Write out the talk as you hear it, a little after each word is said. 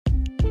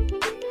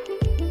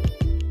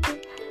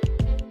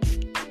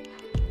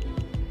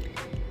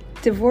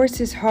Divorce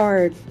is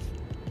hard,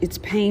 it's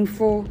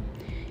painful,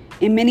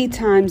 and many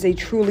times a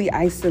truly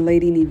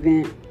isolating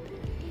event.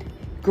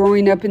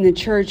 Growing up in the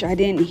church, I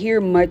didn't hear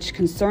much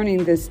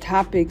concerning this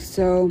topic,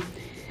 so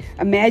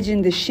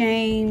imagine the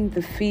shame,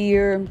 the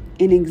fear,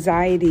 and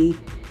anxiety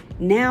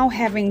now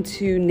having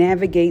to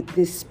navigate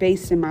this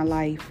space in my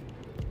life.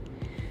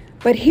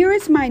 But here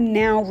is my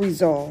now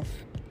resolve.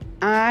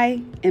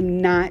 I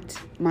am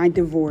not my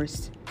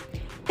divorce.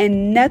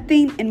 And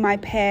nothing in my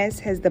past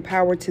has the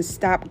power to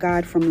stop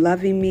God from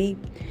loving me,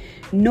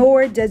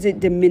 nor does it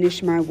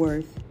diminish my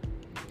worth.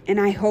 And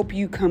I hope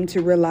you come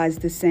to realize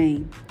the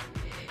same.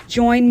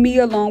 Join me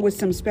along with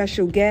some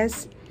special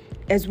guests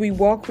as we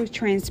walk with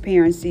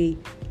transparency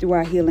through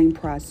our healing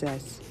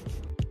process.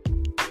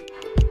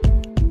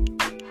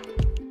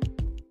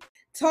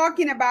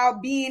 Talking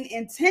about being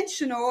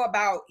intentional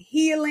about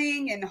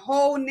healing and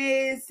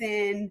wholeness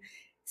and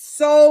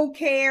soul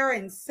care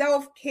and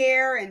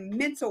self-care and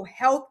mental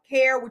health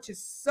care, which is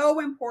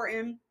so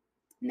important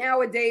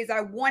nowadays.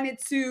 I wanted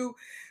to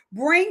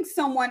bring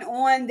someone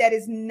on that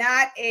is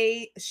not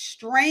a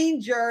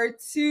stranger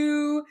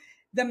to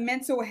the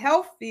mental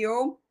health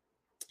field.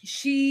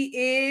 She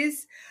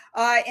is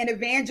an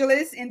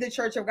evangelist in the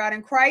Church of God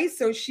in Christ.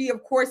 So she,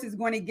 of course, is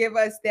going to give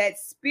us that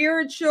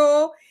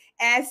spiritual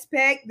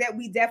aspect that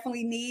we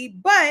definitely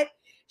need. But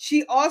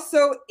she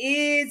also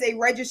is a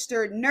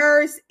registered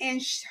nurse,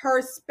 and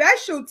her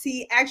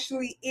specialty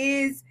actually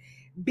is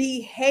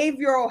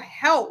behavioral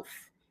health.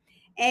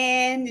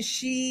 And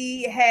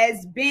she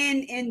has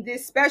been in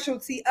this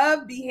specialty of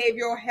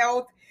behavioral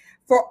health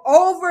for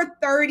over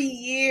 30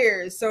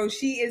 years. So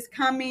she is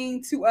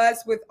coming to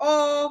us with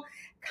all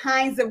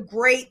kinds of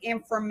great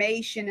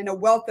information and a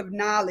wealth of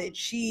knowledge.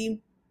 She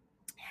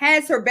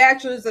has her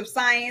bachelor's of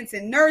science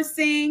in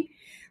nursing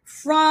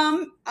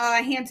from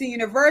Hampton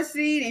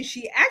University, and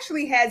she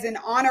actually has an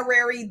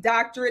honorary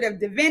doctorate of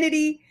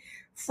divinity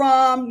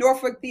from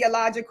Norfolk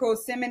Theological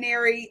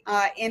Seminary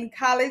in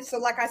college. So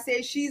like I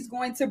said, she's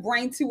going to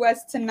bring to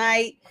us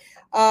tonight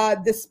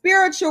the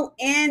spiritual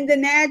and the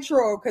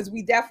natural, because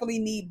we definitely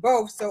need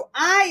both. So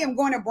I am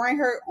going to bring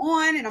her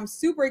on, and I'm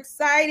super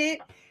excited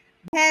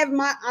to have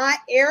my Aunt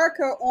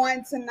Ericka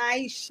on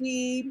tonight.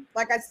 She,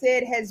 like I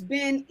said, has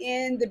been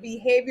in the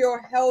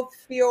behavioral health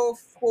field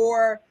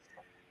for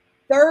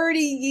 30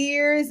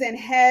 years and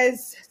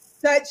has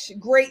such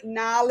great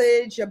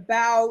knowledge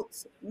about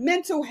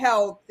mental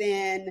health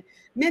and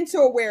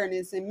mental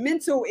awareness and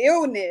mental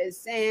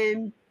illness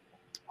and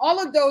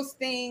all of those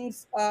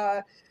things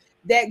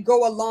that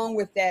go along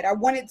with that. I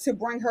wanted to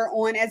bring her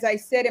on. As I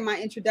said in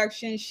my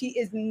introduction, she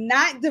is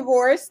not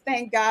divorced,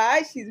 thank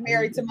God. She's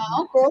married to my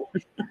uncle.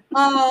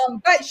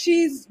 But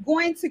she's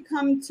going to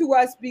come to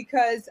us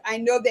because I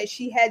know that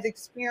she has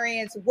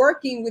experience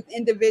working with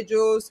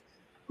individuals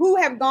who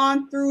have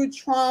gone through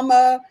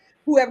trauma,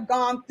 who have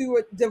gone through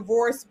a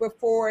divorce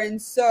before.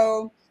 And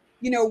so,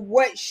 you know,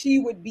 what she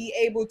would be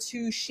able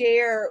to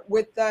share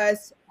with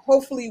us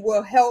hopefully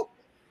will help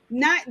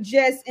not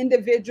just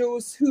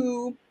individuals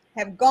who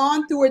have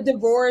gone through a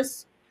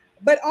divorce,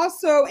 but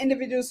also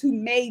individuals who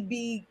may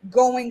be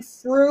going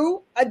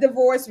through a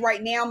divorce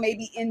right now,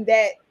 maybe in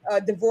that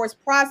divorce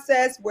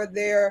process,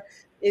 whether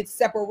it's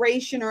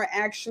separation or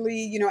actually,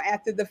 you know,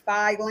 after the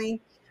filing.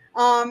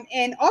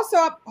 And also,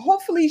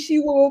 hopefully she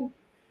will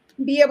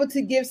be able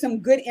to give some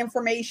good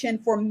information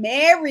for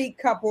married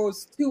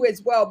couples too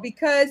as well,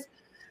 because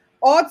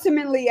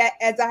ultimately,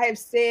 as I have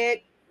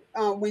said,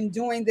 when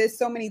doing this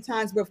so many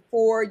times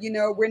before, you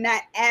know, we're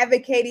not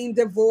advocating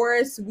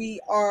divorce. We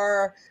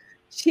are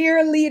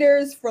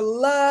cheerleaders for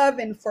love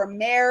and for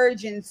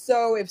marriage. And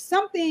so if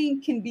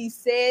something can be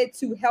said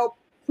to help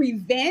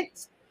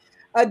prevent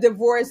a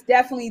divorce,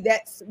 definitely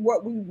that's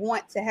what we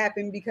want to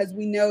happen, because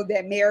we know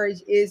that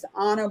marriage is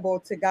honorable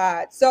to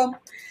God. So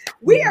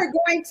we are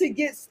going to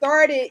get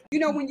started. You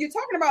know, when you're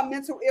talking about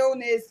mental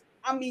illness,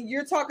 I mean,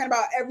 you're talking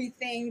about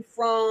everything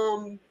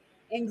from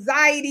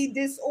anxiety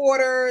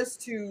disorders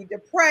to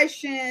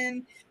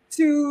depression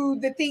to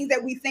the things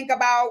that we think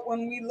about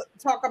when we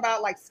talk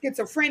about like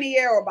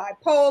schizophrenia or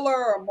bipolar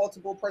or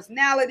multiple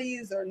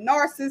personalities or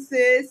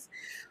narcissists.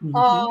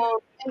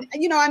 And,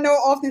 you know, I know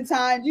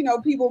oftentimes, you know,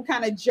 people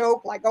kind of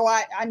joke like, oh,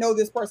 I know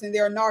this person,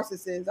 they're a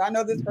narcissist. I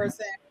know this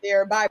person,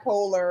 they're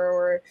bipolar,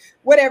 or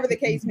whatever the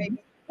case may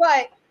be.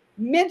 But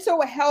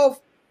mental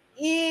health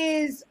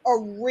is a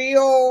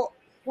real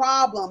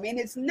problem. And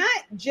it's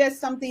not just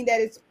something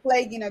that is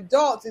plaguing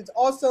adults. It's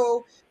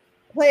also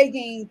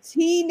plaguing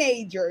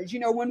teenagers. You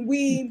know, when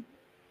we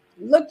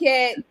look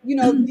at, you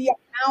know, the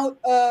amount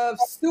of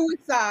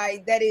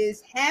suicide that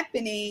is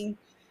happening,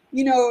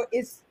 you know,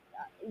 it's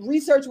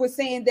research was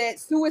saying that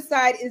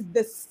suicide is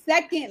the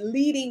second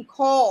leading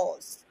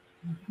cause,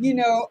 you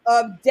know,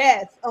 of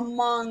death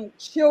among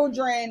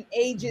children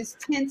ages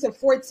 10 to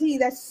 14.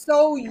 That's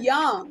so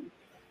young.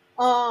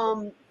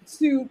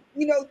 To,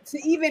 you know, to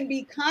even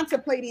be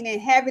contemplating and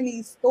having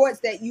these thoughts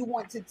that you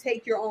want to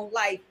take your own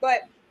life.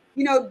 But,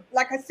 you know,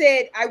 like I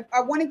said,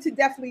 I wanted to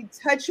definitely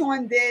touch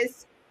on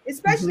this,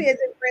 especially as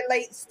it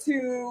relates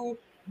to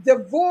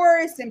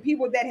divorce and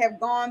people that have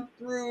gone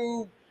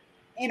through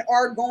and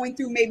are going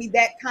through maybe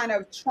that kind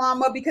of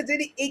trauma, because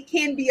it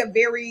can be a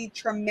very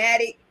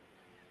traumatic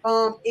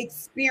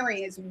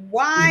experience.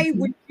 Why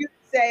would Mhm. you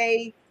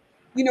say,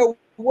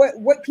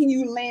 what can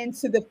you lend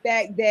to the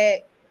fact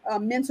that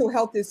mental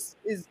health is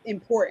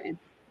important?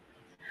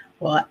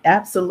 Well,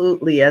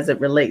 absolutely. As it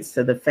relates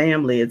to the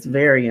family, it's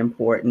very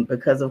important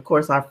because, of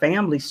course, our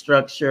family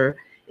structure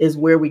is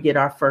where we get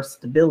our first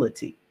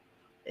stability.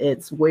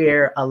 It's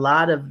where a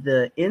lot of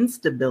the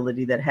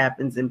instability that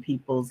happens in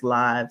people's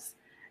lives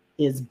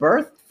is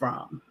birthed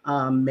from.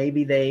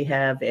 Maybe they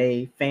have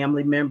a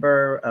family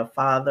member, a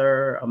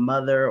father, a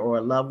mother, or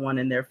a loved one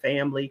in their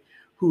family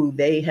who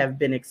they have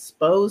been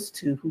exposed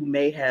to, who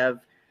may have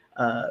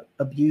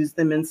abused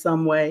them in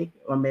some way,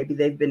 or maybe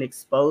they've been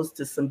exposed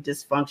to some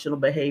dysfunctional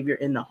behavior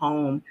in the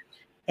home.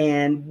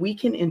 And we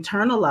can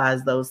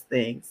internalize those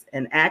things.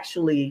 And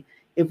actually,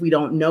 if we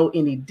don't know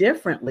any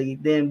differently,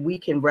 then we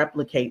can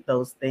replicate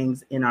those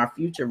things in our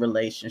future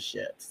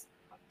relationships.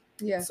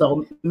 Yeah.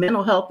 So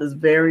mental health is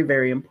very,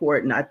 very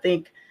important. I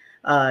think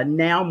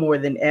now more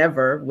than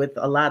ever, with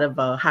a lot of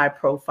high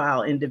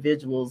profile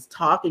individuals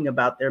talking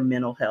about their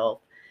mental health,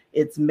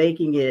 it's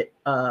making it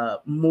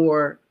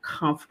more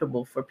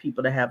comfortable for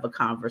people to have a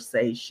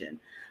conversation,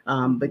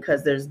 Mhm.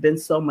 because there's been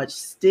so much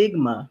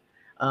stigma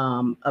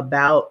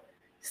about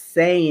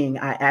saying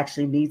I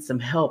actually need some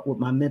help with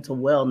my mental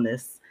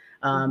wellness.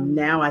 Mhm.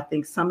 Now I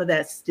think some of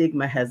that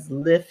stigma has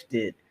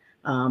lifted,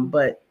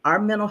 but our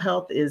mental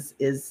health is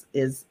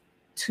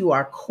to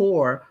our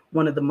core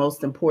one of the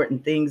most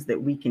important things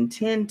that we can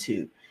tend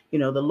to. You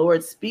know, the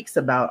Lord speaks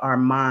about our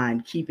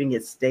mind keeping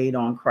it stayed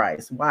on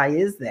Christ. Why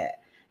is that?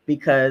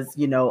 Because,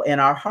 you know, in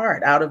our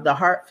heart, out of the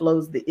heart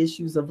flows the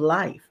issues of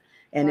life.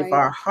 And if Right.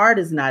 our heart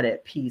is not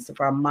at peace, if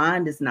our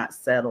mind is not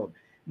settled,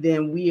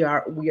 then we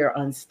are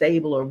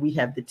unstable, or we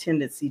have the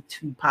tendency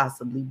to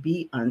possibly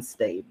be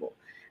unstable.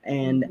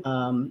 And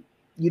Mhm.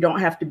 you don't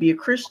have to be a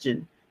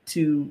Christian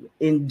to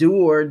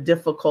endure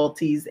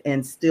difficulties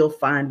and still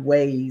find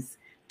ways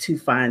to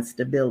find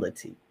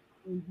stability.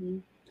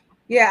 Mhm.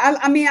 Yeah,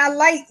 I mean, I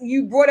like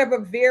you brought up a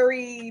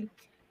very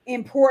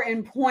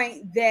important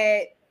point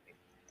that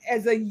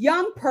as a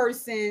young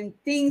person,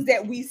 things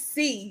that we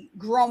see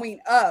growing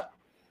up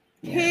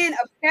can Yes.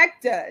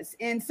 affect us.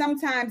 And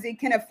sometimes it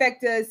can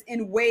affect us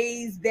in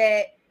ways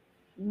that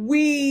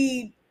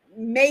we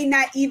may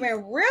not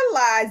even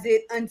realize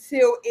it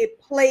until it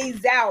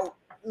plays out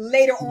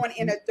later on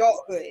in Mhm.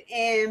 adulthood.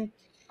 And,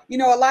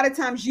 a lot of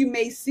times you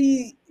may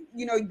see,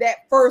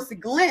 that first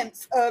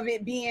glimpse of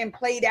it being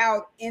played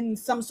out in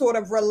some sort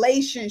of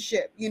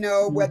relationship,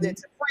 whether Mhm.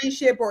 it's a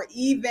friendship or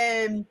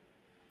even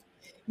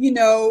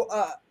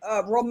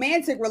a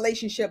romantic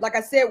relationship. Like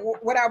I said,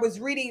 what I was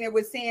reading, it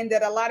was saying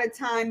that a lot of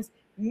times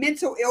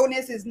mental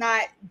illness is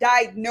not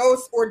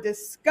diagnosed or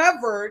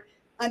discovered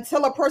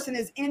until a person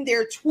is in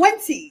their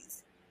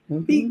 20s,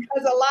 Mhm.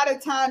 because a lot of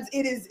times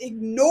it is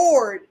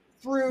ignored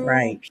through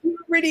Right.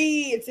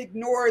 puberty. It's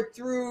ignored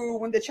through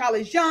when the child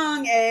is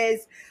young,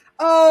 as,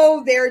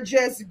 oh, they're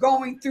just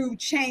going through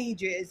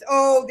changes,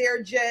 oh,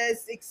 they're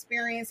just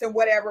experiencing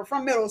whatever,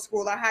 from middle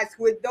school or high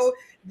school. Though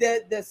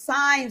the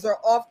signs are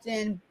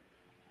often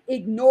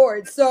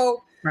ignored.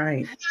 So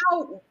Right.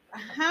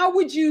 how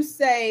would you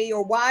say,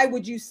 or why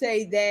would you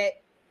say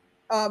that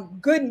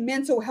good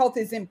mental health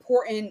is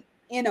important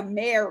in a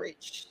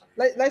marriage?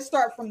 Let's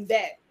start from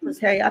that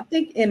Okay, I perspective.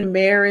 think in a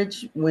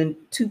marriage, when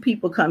two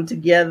people come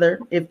together,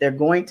 if they're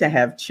going to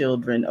have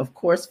children, of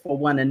course, for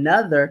one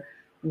another,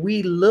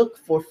 we look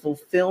for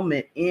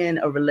fulfillment in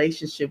a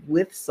relationship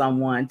with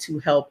someone to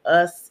help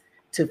us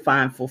to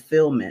find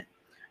fulfillment.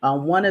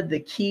 One of the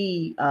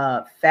key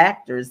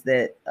factors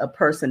that a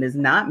person is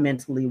not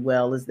mentally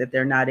well is that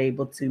they're not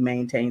able to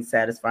maintain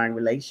satisfying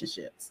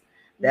relationships.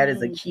 That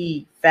is a Mm,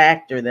 key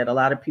factor that a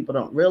lot of people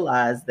don't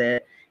realize,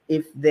 that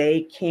if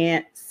they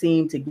can't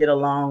seem to get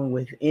along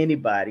with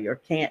anybody or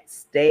can't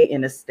stay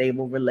in a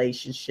stable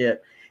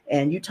relationship.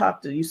 And you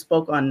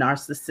spoke on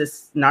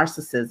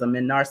narcissism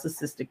and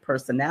narcissistic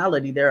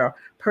personality. There are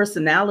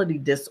personality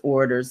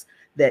disorders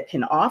that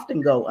can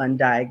often go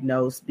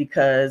undiagnosed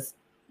because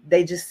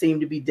they just seem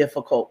to be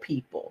difficult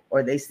people,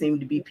 or they seem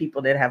to be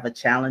people that have a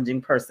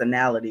challenging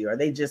personality, or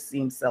they just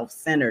seem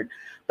self-centered.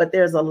 But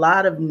there's a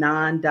lot of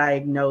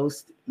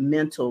non-diagnosed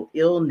mental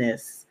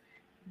illness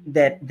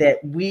that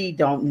we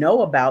don't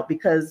know about,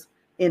 because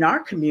in our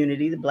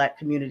community, the Black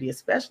community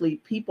especially,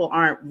 people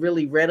aren't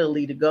really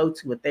readily to go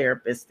to a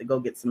therapist to go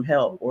get some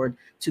help, or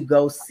to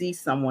go see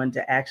someone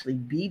to actually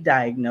be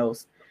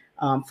diagnosed,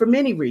 for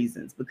many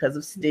reasons, because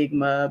of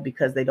stigma,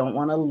 because they don't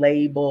want to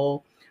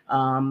label.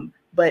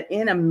 But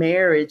in a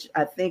marriage,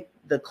 I think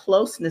the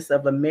closeness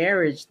of a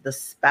marriage, the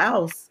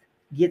spouse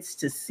gets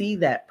to see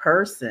that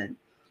person,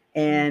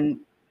 and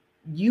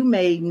you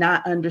may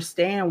not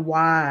understand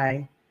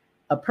why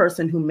a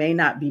person who may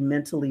not be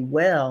mentally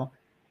well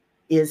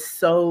is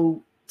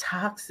so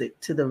toxic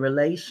to the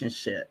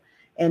relationship.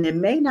 And it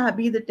may not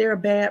be that they're a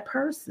bad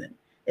person.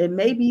 It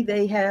may be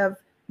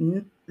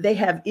they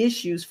have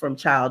issues from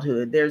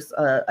childhood. There's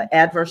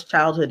adverse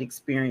childhood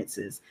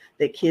experiences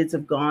that kids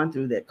have gone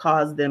through that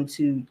cause them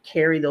to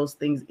carry those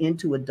things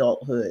into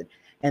adulthood.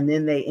 And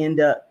then they end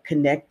up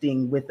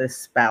connecting with a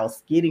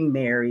spouse, getting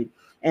married,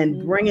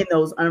 and bringing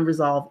those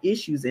unresolved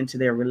issues into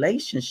their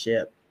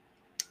relationship.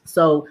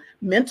 So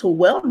mental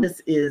wellness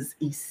is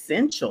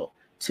essential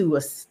to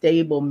a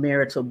stable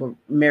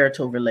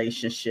marital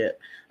relationship,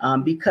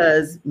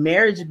 because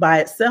marriage by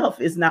itself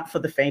is not for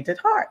the faint at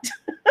heart.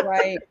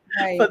 Right,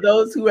 right. For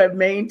those who have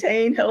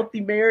maintained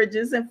healthy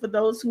marriages and for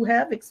those who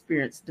have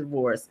experienced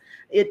divorce,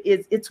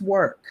 it's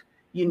work,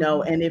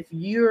 and if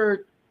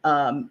you're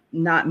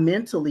not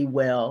mentally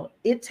well,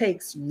 it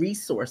takes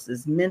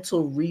resources,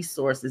 mental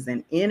resources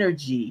and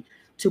energy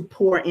to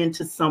pour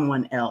into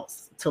someone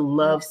else, to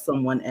love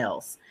someone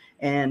else.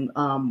 And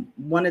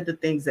one of the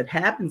things that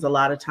happens a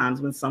lot of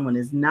times when someone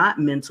is not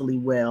mentally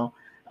well,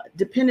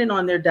 depending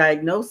on their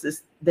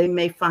diagnosis, they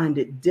may find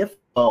it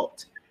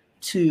difficult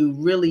to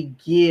really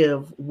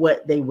give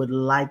what they would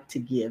like to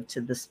give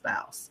to the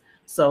spouse.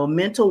 So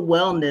mental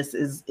wellness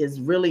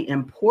is really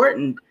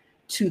important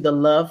to the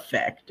love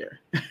factor.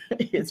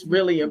 It's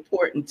really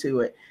important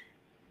to it.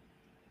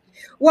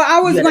 Well, I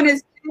was going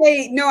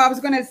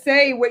to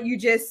say what you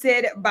just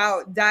said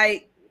about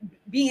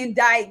being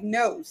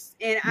diagnosed.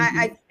 And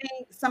I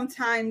think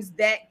sometimes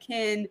that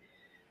can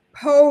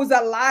pose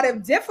a lot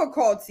of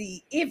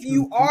difficulty if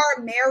you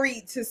are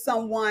married to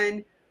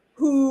someone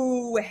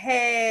who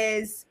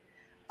has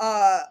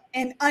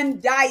an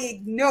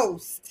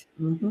undiagnosed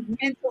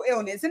mental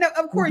illness. And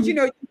of course,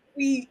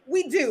 we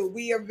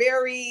are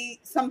very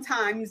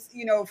sometimes,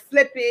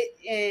 flip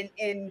it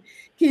and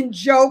can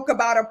joke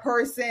about a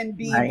person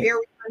being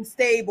very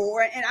unstable.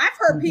 And I've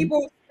heard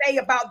people say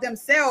about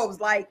themselves,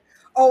 like,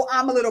 oh,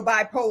 I'm a little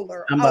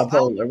bipolar. I'm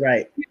bipolar,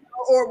 right.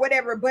 Or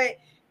whatever. But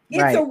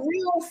it's a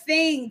real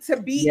thing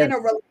to be in a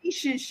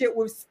relationship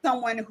with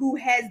someone who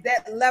has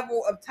that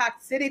level of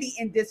toxicity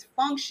and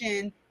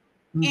dysfunction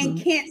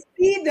and can't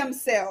see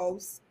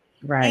themselves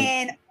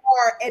and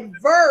are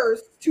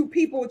adverse to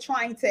people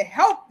trying to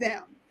help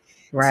them.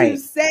 To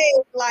say,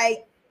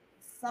 like,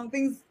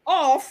 something's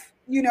off,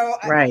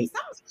 something's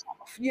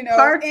off,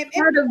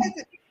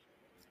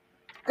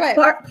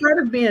 Part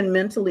of being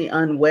mentally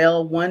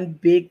unwell, one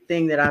big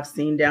thing that I've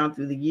seen down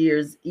through the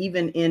years,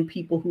 even in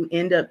people who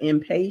end up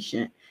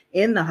inpatient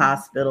in the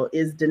hospital,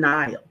 is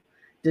denial.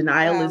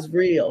 Denial is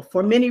real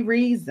for many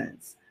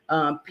reasons.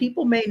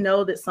 People may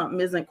know that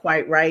something isn't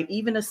quite right.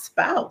 Even a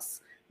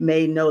spouse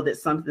may know that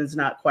something's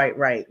not quite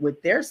right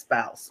with their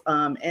spouse.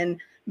 And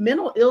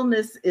mental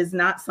illness is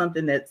not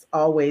something that's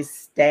always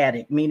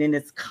static, meaning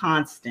it's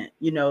constant.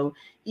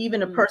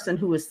 Even a person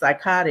who is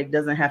psychotic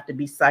doesn't have to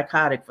be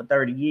psychotic for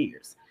 30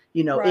 years.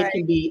 It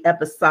can be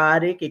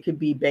episodic. It could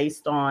be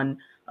based on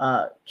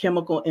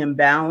chemical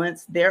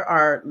imbalance.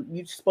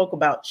 You spoke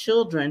about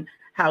children,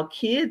 how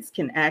kids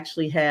can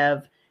actually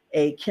have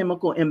a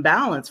chemical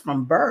imbalance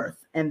from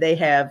birth, and they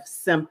have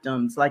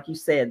symptoms, like you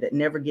said, that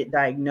never get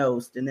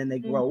diagnosed, and then they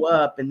grow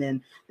up and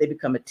then they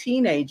become a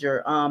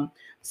teenager.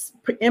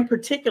 In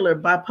particular,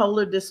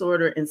 bipolar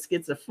disorder and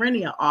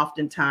schizophrenia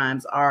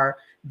oftentimes are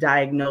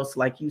diagnosed,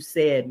 like you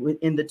said,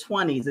 in the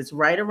 20s. It's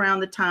right around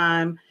the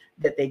time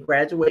that they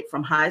graduate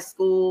from high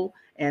school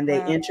and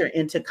they enter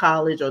into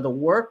college or the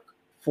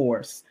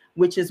workforce,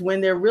 which is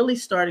when they're really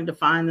starting to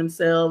find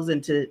themselves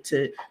and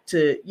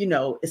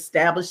to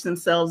establish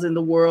themselves in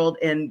the world.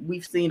 And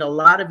we've seen a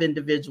lot of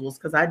individuals,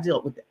 because I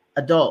dealt with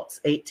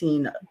adults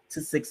 18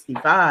 to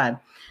 65,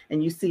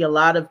 and you see a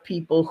lot of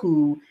people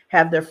who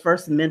have their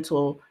first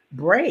mental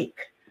break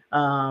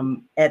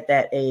at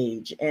that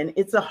age. And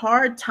it's a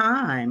hard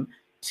time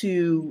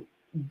to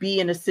be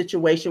in a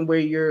situation where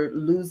you're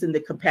losing the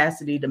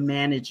capacity to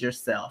manage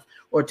yourself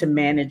or to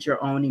manage your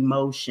own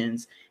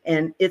emotions.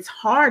 And it's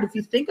hard if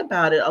you think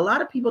about it. A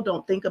lot of people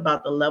don't think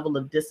about the level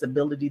of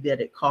disability that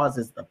it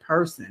causes the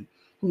person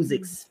who's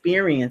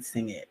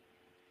experiencing it.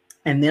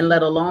 And then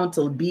let alone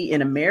to be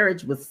in a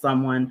marriage with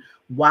someone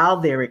while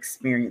they're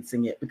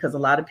experiencing it, because a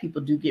lot of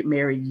people do get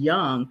married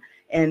young,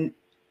 and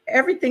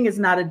everything is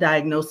not a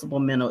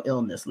diagnosable mental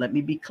illness. Let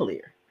me be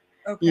clear.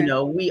 Okay.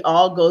 We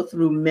all go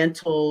through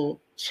mental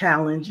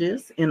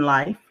challenges in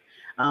life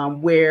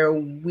where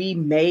we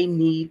may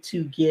need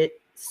to get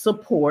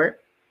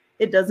support.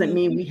 It doesn't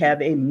mean we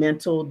have a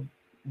mental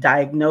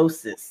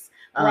diagnosis.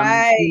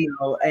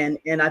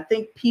 And I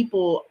think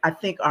people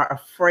are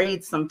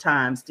afraid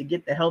sometimes to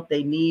get the help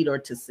they need or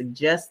to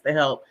suggest the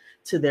help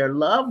to their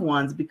loved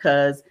ones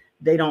because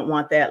they don't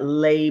want that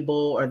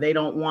label, or they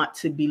don't want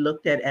to be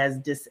looked at as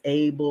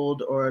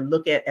disabled or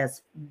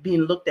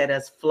being looked at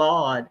as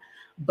flawed.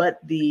 But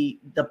the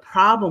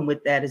problem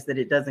with that is that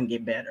it doesn't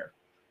get better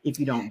if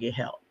you don't get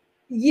help.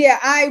 Yeah,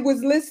 I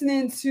was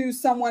listening to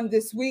someone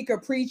this week, a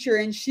preacher,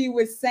 and she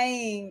was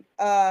saying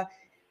that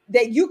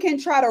you can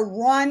try to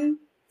run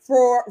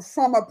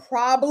from a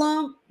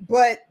problem,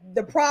 but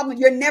the problem,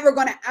 you're never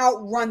going to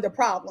outrun the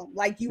problem.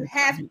 Like, you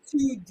have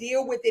to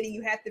deal with it and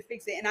you have to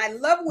fix it. And I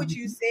love what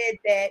you said,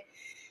 that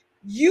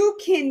you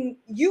can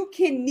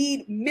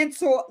need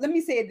mental, let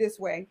me say it this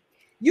way.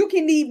 You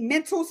can need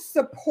mental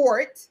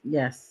support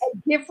Yes.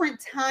 at different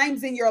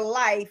times in your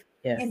life.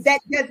 And Yes. that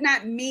does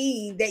not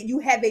mean that you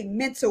have a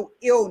mental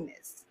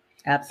illness.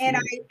 And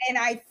Absolutely.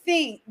 I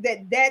think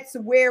that that's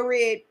where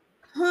it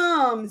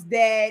comes,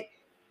 that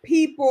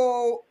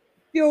people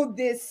feel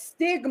this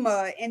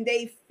stigma and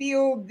they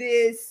feel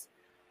this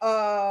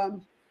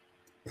um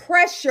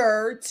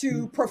pressure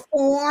to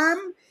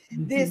perform,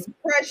 this Mhm.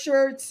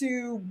 pressure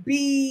to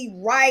be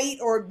right,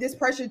 or this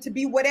pressure to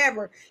be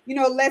whatever.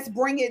 Let's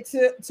bring it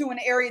to an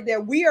area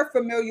that we are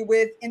familiar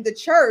with in the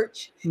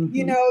church.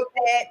 Mhm.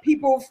 That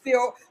people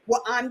feel,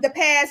 well, I'm the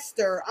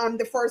pastor, I'm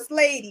the first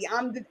lady,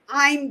 I'm the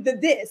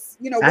this,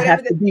 I whatever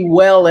have the to be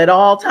well at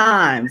all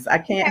times. I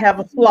can't have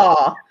a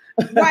flaw.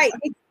 right.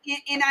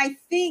 And I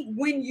think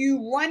when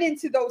you run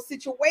into those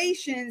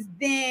situations,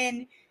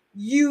 then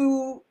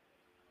you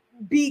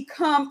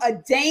become a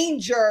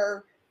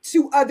danger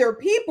to other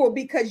people,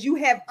 because you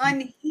have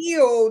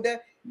unhealed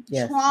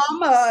Yes,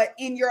 trauma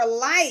in your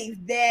life,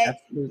 that it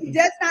absolutely.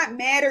 does not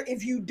matter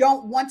if you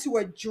don't want to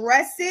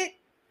address it.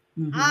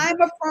 Hmm.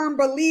 I'm a firm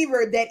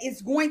believer that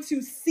it's going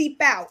to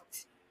seep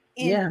out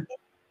in Yeah,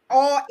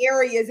 all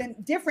areas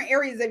and different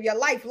areas of your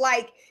life.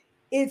 Like,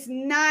 it's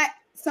not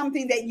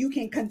something that you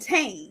can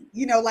contain,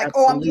 like,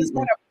 oh, I'm just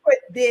going absolutely. to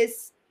put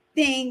this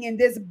thing in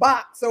this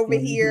box over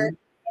here. Hmm.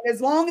 And as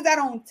long as I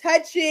don't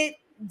touch it,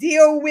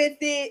 deal with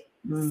it,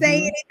 say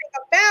Hmm. anything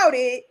about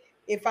it,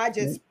 if I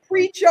just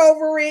preach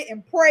over it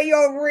and pray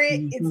over it,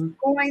 it's Hmm.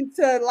 going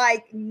to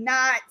like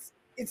not,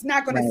 it's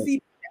not going to Right.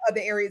 seep into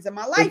other areas of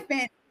my It, life.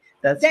 And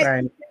that's that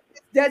right.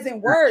 doesn't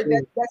Not work.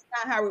 true. That's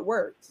not how it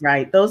works.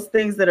 Right. Those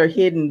things that are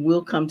hidden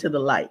will come to the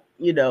light.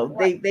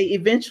 Right. They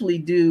eventually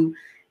do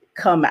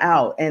come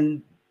out,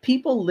 and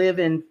people live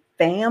in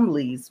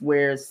families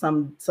where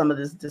some of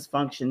this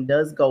dysfunction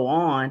does go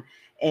on,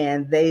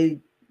 and they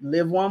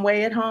live one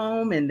way at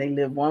home and they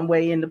live one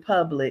way in the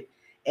public,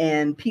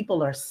 and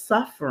people are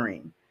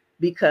suffering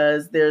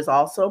because there's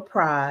also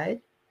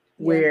pride,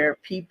 Yeah. where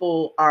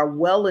people are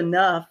well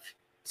enough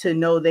to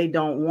know they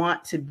don't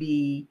want to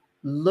be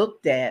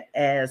looked at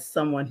as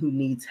someone who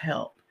needs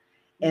help.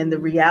 And the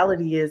Mm,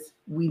 reality is,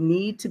 we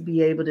need to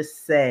be able to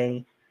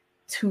say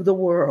to the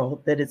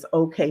world that it's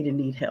okay to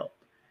need help,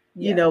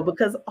 yeah.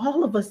 because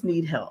all of us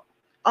need help.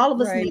 All of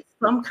us Right. need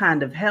some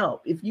kind of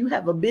help. If you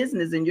have a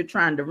business and you're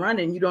trying to run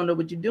it and you don't know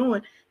what you're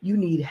doing, you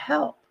need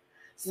help.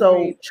 So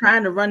Right.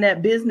 trying to run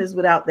that business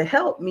without the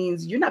help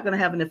means you're not going to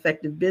have an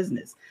effective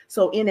business.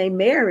 So in a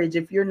marriage,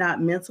 if you're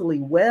not mentally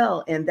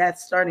well and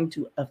that's starting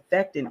to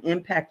affect and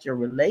impact your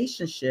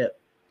relationship,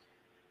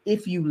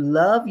 if you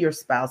love your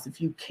spouse, if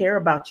you care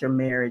about your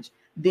marriage,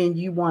 then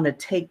you want to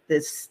take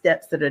the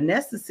steps that are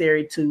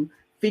necessary to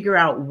figure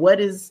out what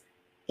is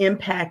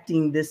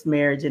impacting this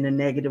marriage in a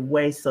negative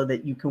way so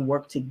that you can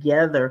work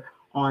together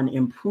on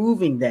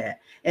improving that.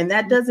 And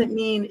that doesn't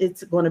mean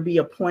it's going to be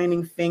a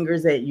pointing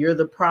fingers at you're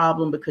the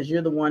problem because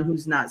you're the one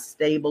who's not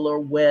stable or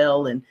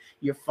well and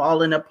you're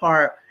falling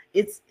apart.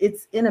 It's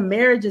in a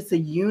marriage, it's a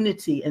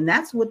unity, and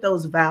that's what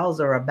those vows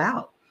are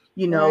about,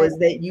 Right. is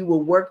that you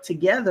will work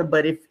together.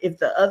 But if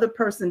the other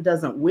person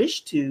doesn't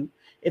wish to,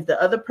 if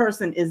the other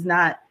person is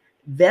not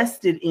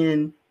vested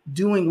in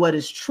doing what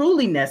is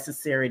truly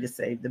necessary to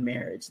save the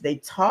marriage, they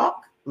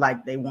talk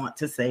like they want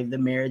to save the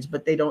marriage,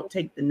 but they don't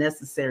take the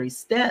necessary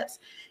steps,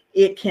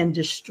 it can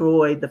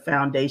destroy the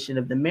foundation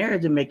of the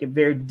marriage and make it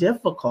very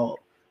difficult.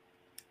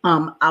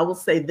 I will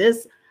say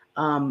this.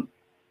 Um,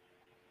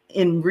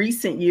 in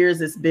recent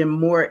years, it's been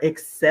more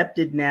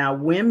accepted now.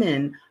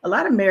 Women, a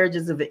lot of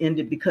marriages have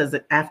ended because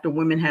after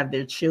women have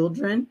their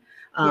children,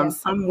 Yeah.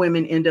 some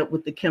women end up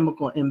with the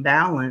chemical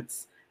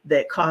imbalance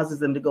that causes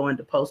them to go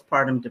into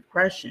postpartum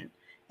depression.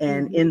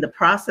 And Mhm. in the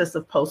process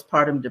of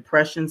postpartum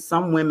depression,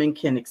 some women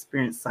can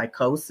experience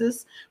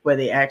psychosis, where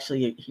they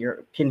actually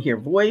can hear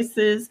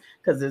voices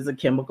because there's a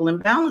chemical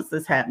imbalance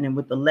that's happening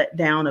with the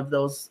letdown of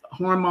those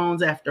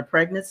hormones after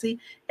pregnancy.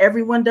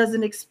 Everyone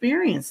doesn't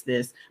experience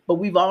this, but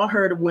we've all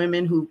heard of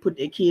women who put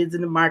their kids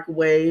in the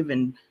microwave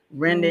and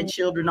ran their Mm,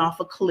 children off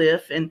a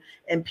cliff, and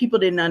people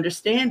didn't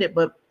understand it.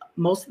 But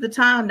most of the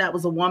time, that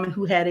was a woman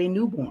who had a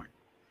newborn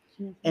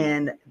mhm.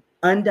 and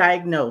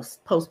undiagnosed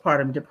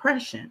postpartum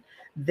depression.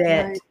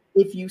 That Right.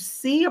 if you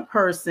see a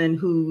person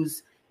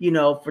who's,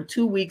 for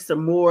 2 weeks or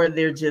more,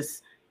 they're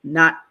just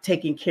not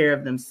taking care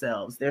of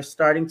themselves, they're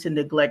starting to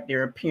neglect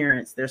their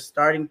appearance, they're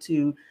starting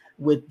to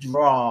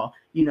withdraw,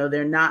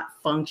 they're not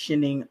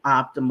functioning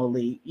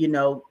optimally,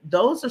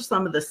 those are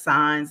some of the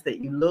signs that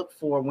you look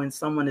for when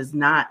someone is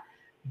not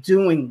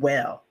doing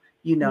well.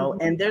 Mhm.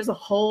 And there's a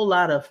whole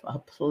lot of a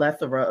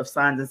plethora of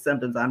signs and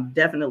symptoms. I'm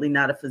definitely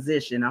not a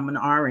physician, I'm an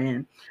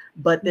RN,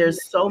 but Mhm.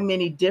 there's so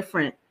many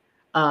different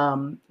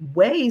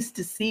ways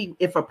to see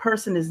if a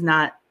person is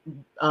not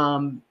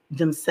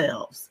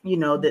themselves,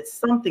 that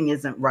something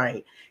isn't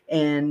right.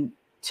 And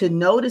to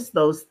notice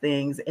those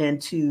things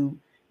and to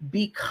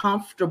be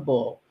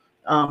comfortable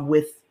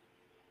with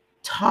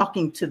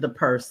talking to the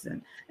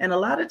person. And a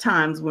lot of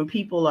times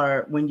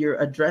when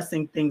you're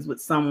addressing things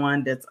with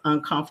someone that's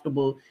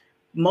uncomfortable,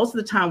 most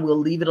of the time we'll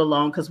leave it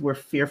alone because we're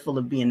fearful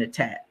of being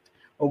attacked,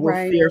 or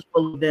we're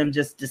fearful of them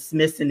just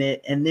dismissing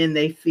it, and then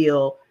they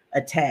feel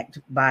attacked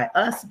by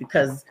us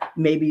because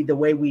maybe the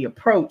way we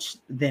approach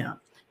them,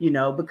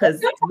 because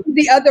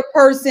the other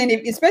person,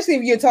 especially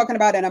if you're talking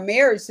about in a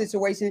marriage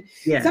situation,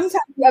 sometimes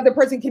the other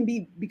person can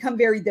become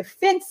very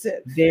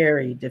defensive.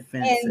 Very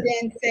defensive. And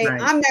then say,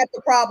 I'm not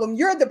the problem,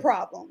 you're the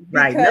problem.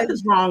 Right.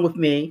 Nothing's wrong with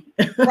me.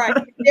 Right.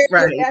 There's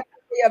right. That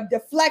way of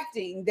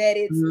deflecting that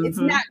it's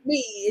not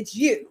me, it's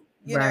you,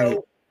 you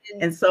know.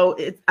 And so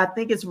I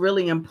think it's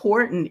really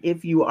important,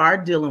 if you are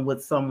dealing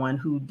with someone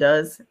who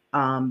does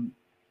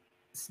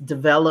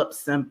develop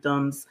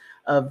symptoms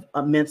of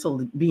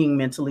being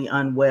mentally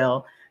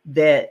unwell,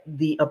 that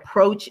the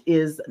approach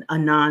is a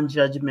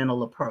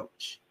non-judgmental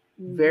approach.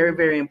 Very,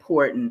 very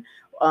important.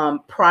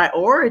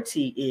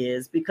 Priority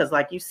is, because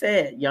like you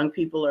said, young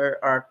people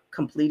are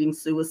completing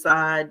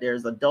suicide.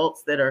 There's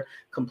adults that are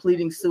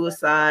completing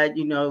suicide.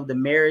 The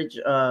marriage,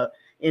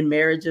 in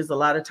marriages, a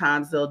lot of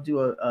times they'll do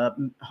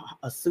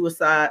a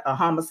suicide, a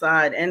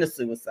homicide and a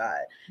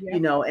suicide,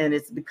 and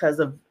it's because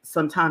of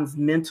sometimes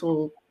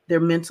they're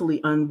mentally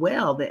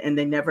unwell, and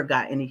they never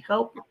got any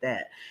help with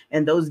that.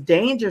 And those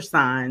danger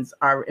signs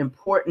are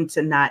important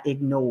to not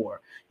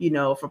ignore.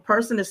 If a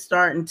person is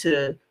starting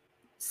to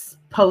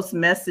post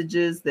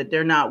messages that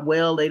they're not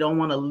well, they don't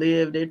want to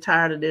live, they're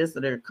tired of this,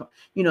 or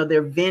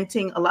they're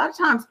venting. A lot of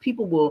times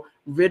people will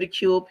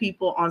ridicule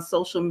people on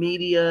social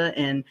media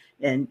and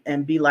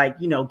be like,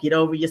 get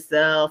over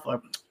yourself, or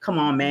come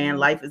on, man,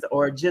 life is,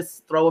 or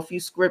just throw a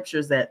few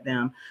scriptures at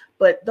them.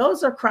 But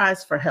those are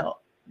cries for help.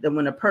 That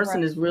when a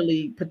person is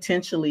really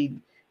potentially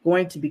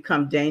going to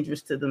become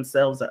dangerous to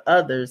themselves or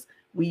others,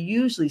 we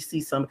usually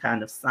see some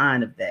kind of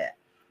sign of that.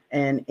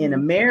 And in a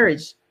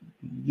marriage,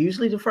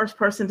 usually the first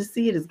person to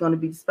see it is going to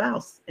be the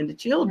spouse and the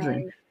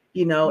children,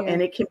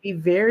 and it can be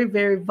very,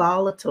 very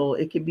volatile.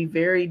 It can be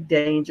very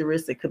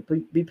dangerous. It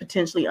could be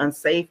potentially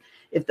unsafe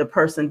if the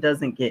person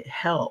doesn't get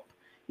help,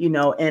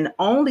 and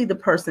only the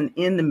person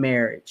in the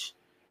marriage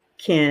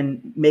can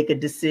make a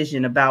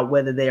decision about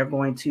whether they are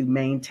going to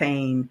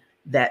maintain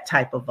that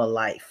type of a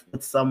life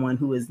with someone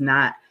who is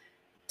not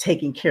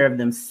taking care of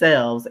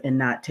themselves and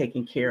not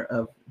taking care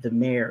of the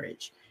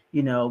marriage,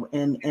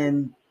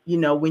 and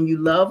when you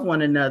love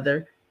one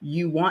another,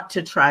 you want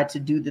to try to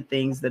do the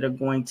things that are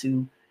going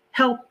to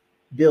help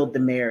build the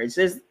marriage.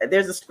 There's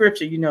a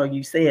scripture,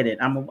 you said it.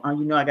 I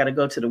got to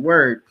go to the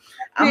word.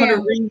 I'm going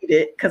to read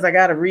it because I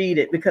got to read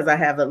it because I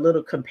have a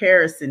little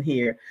comparison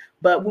here.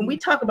 But when we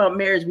talk about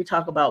marriage, we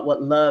talk about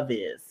what love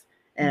is,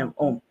 and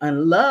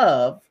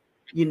love,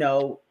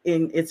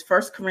 it's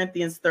 1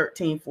 Corinthians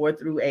 13,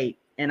 4-8.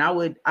 And I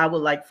would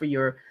like for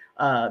your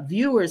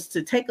viewers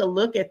to take a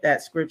look at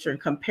that scripture in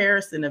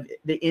comparison of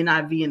the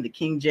NIV and the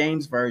King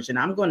James Version.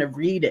 I'm going to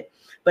read it,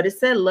 but it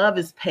said, love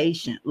is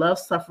patient, love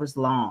suffers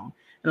long.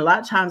 And a lot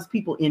of times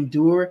people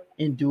endure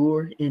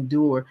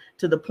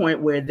to the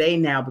point where they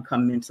now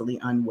become mentally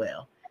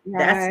unwell.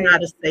 That's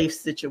not a safe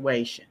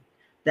situation.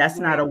 That's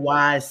not a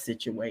wise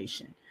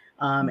situation.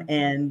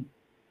 And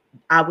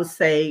I would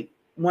say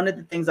one of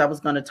the things I was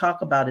going to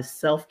talk about is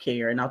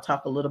self-care. And I'll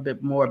talk a little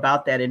bit more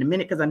about that in a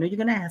minute, because I know you're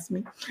going to ask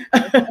me.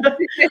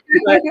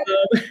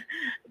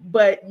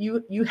 But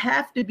you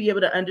have to be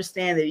able to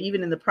understand that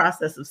even in the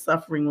process of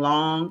suffering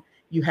long,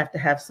 you have to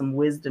have some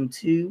wisdom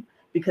too,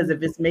 because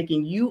if it's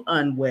making you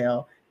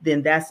unwell,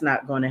 then that's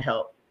not going to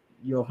help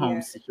your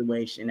home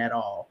situation at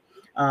all.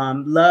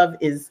 Love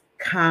is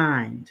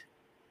kind.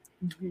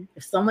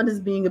 If someone is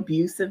being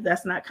abusive,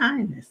 that's not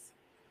kindness.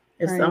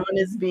 If someone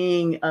is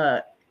being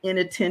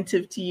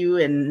inattentive to you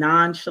and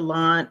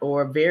nonchalant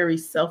or very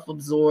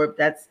self-absorbed,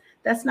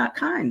 that's not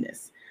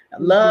kindness.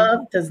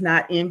 Love does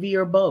not envy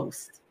or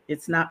boast.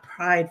 It's not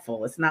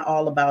prideful. It's not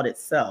all about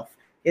itself.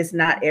 It's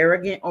not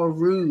arrogant or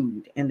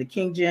rude. And the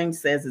King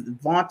James says it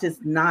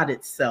vaunteth not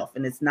itself,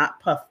 and it's not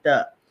puffed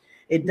up.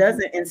 It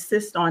doesn't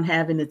insist on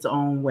having its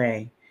own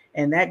way.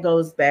 And that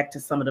goes back to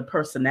some of the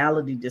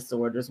personality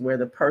disorders where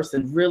the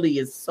person really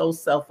is so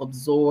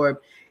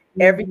self-absorbed.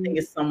 Everything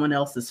is someone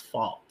else's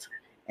fault.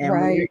 And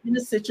when you're in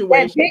a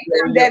situation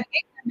that victim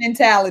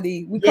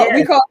mentality, we call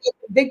it the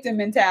victim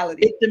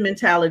mentality. Victim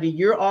mentality. If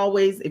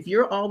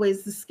you're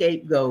always the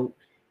scapegoat,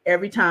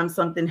 every time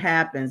something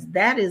happens,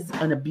 that is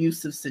an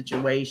abusive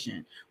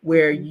situation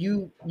where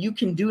you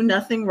can do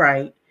nothing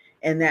right,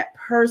 and that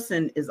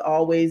person is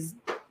always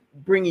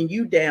bringing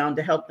you down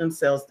to help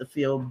themselves to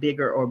feel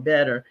bigger or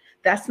better.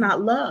 That's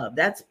not love.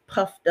 That's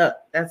puffed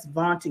up. That's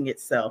vaunting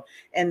itself,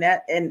 and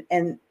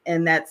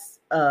that's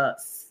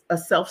a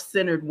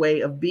self-centered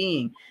way of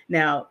being.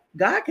 Now,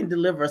 God can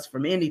deliver us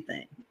from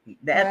anything.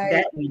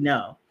 That we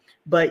know.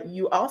 But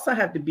you also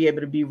have to be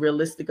able to be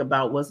realistic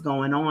about what's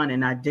going on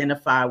and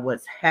identify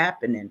what's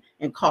happening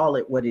and call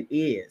it what it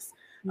is.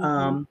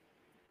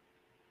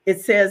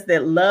 It says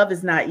that love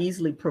is not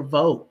easily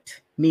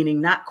provoked, meaning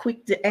not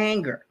quick to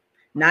anger,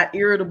 not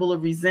irritable or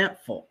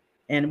resentful.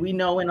 And we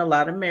know in a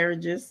lot of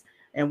marriages,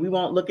 and we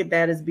won't look at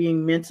that as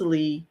being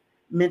mentally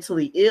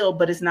ill,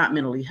 but it's not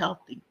mentally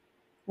healthy.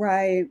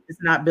 Right.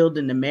 It's not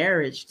building the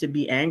marriage to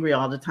be angry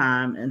all the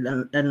time,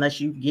 and unless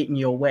you get in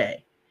your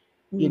way.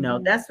 You know,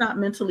 that's not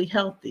mentally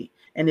healthy.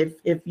 And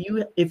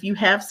if you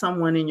have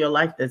someone in your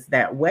life that's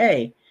that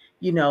way,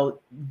 you know,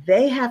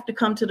 they have to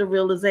come to the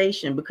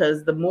realization,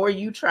 because the more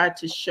you try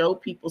to show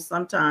people,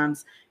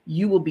 sometimes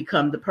you will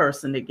become the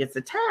person that gets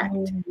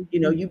attacked. You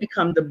know, you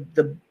become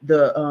the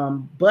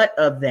butt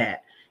of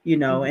that, you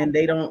know, and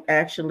they don't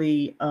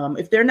actually,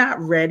 if they're not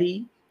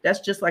ready,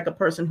 that's just like a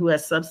person who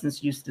has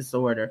substance use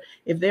disorder.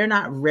 If they're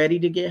not ready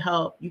to get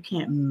help, you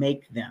can't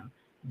make them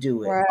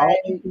do it. All you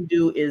Right. can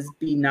do is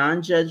be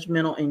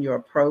non-judgmental in your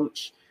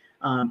approach,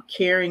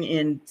 caring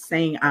and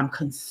saying, I'm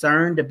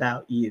concerned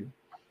about you.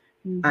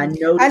 I I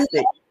noticed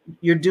that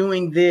you're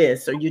doing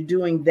this or you're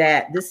doing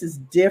that. This is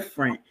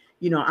different.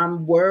 You know,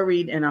 I'm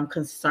worried and I'm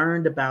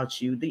concerned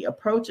about you. The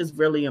approach is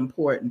really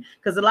important,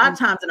 because a lot of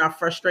times in our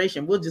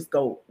frustration, we'll just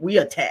go, we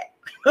attack.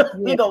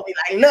 We're going to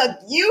be like, look,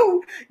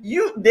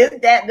 you, this,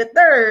 that, and the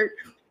third.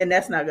 And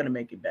that's not going to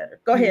make it better.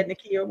 Go ahead,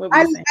 Nakia. What were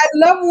you saying? I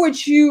love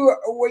what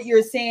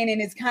you're saying,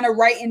 and it's kind of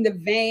right in the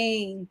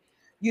vein,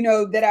 you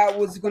know, that I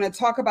was going to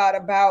talk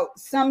about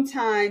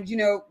sometimes, you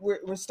know,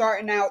 we're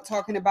starting out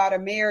talking about a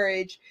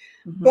marriage,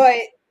 but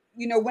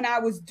you know, when I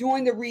was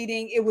doing the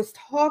reading, it was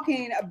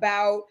talking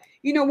about,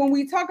 you know, when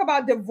we talk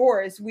about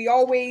divorce, we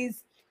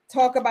always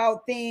talk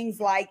about things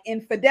like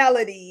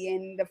infidelity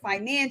and the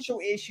financial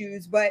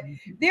issues, but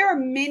there are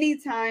many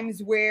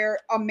times where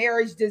a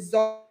marriage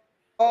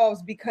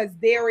dissolves because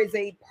there is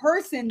a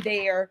person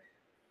there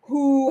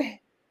who,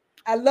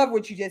 I love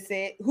what you just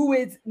said, who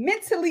is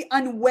mentally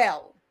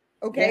unwell.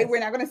 Okay. Yes. We're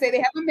not going to say they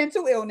have a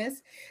mental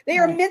illness. They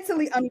are Right.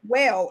 mentally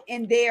unwell,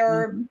 and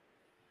their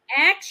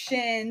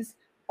actions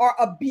are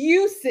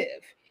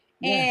abusive.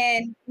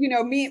 Yes. And, you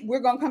know, we're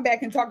going to come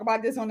back and talk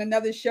about this on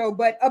another show,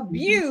 but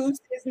abuse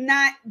is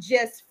not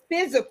just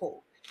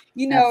physical.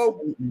 You know,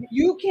 Absolutely.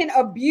 you can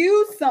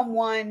abuse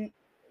someone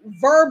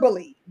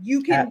verbally,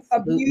 you can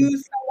Absolutely.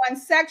 abuse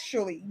someone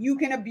sexually, you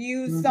can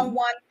abuse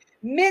someone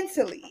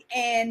mentally.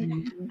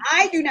 And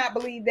I do not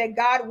believe that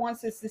God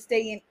wants us to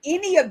stay in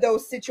any of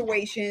those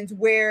situations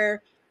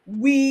where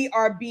we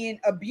are being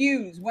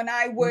abused. When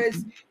I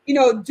was, you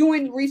know,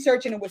 doing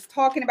research, and it was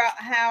talking about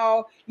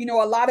how, you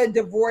know, a lot of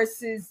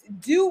divorces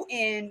do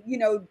end, you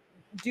know,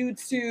 due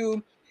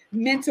to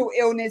mental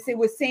illness, it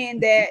was saying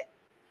that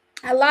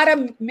a lot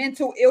of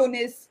mental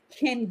illness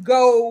can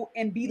go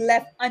and be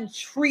left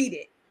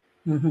untreated.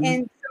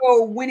 And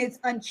so when it's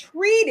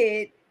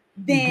untreated,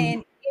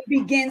 then it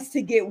begins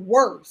to get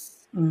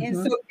worse. And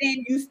so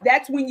then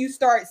that's when you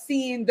start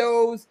seeing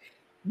those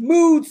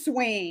mood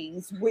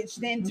swings, which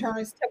then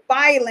turns to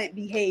violent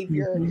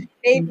behavior.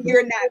 Maybe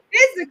you're not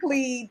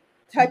physically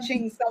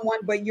touching someone,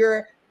 but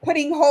you're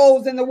putting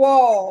holes in the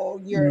wall,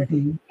 you're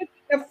kicking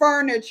the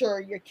furniture,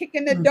 you're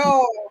kicking the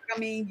dog. I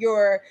mean,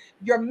 your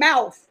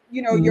mouth,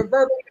 you know, you're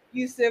verbally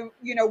abusive,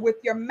 you know, with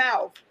your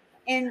mouth.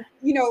 And,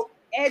 you know,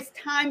 as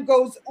time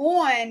goes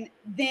on,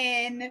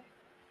 then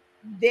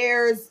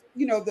there's,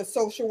 you know, the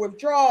social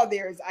withdrawal,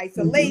 there's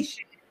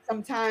isolation.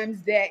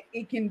 Sometimes that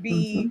it can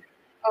be,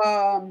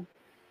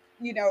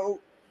 you know,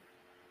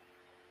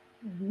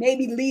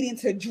 maybe leading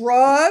to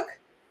drug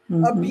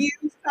abuse,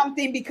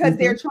 something, because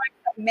they're trying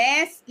to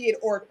mask it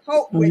or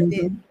cope with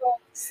it. So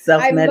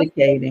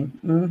Self-medicating.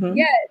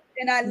 yes,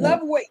 and I love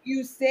what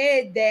you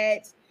said,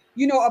 that,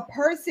 you know, a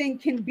person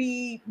can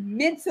be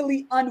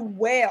mentally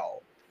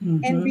unwell.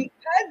 And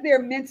because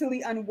they're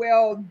mentally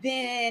unwell,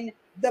 then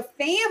the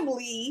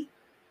family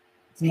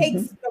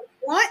takes the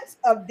brunt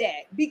of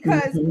that,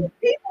 because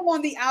people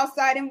on the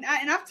outside, and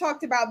I've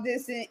talked about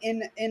this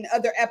in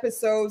other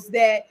episodes,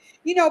 that,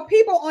 you know,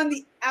 people on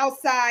the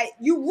outside,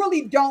 you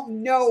really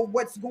don't know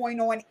what's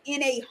going on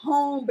in a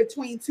home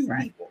between two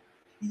people.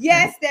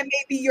 Yes, that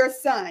may be your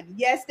son.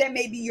 Yes, that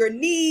may be your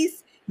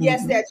niece.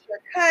 Yes, that's your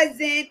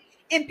cousin.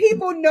 And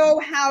people know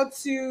how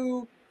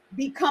to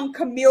become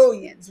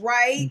chameleons,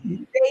 right?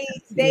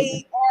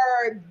 They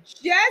are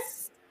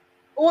just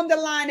on the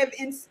line of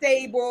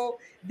unstable,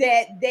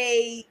 that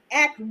they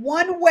act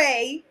one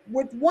way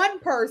with one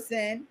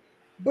person,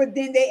 but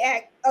then they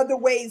act other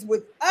ways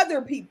with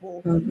other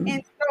people.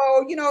 And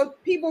so, you know,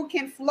 people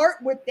can flirt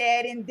with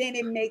that, and then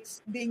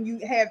then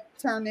you have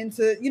turned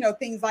into, you know,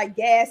 things like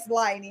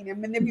gaslighting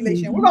and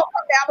manipulation. We're gonna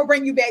come back, I'm gonna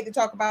bring you back to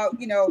talk about,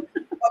 you know,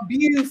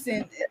 abuse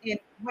and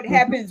what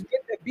happens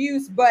with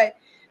abuse. But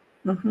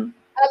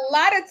a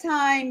lot of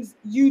times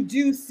you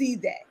do see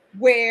that,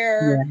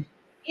 where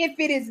if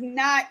it is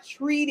not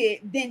treated,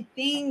 then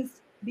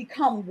things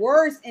become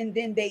worse, and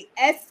then they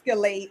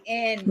escalate,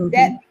 and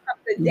that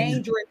becomes a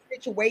dangerous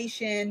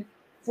situation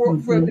for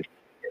the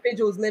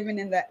individuals living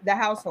in the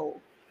household.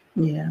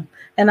 Yeah.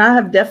 And I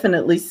have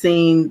definitely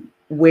seen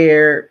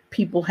where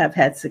people have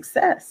had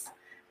success,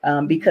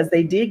 because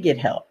they did get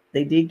help.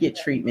 They did get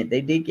treatment.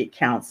 They did get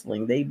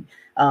counseling. The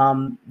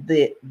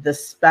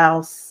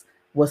spouse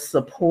was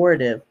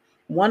supportive.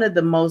 One of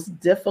the most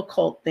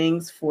difficult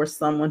things for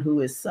someone who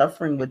is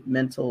suffering with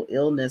mental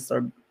illness,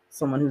 or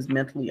someone who's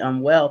mentally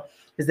unwell,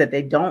 is that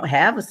they don't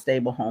have a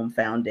stable home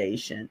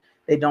foundation.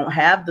 They don't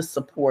have the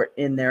support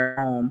in their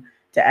home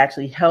to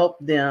actually help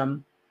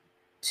them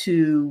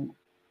to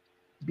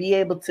be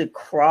able to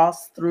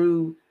cross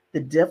through the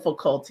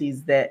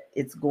difficulties that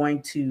it's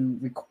going to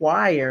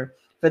require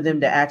for them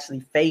to actually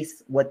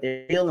face what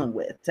they're dealing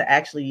with, to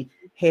actually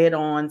head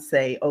on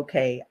say,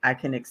 okay, I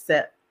can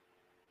accept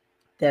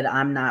that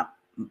I'm not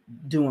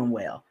doing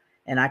well,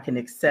 and I can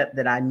accept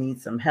that I need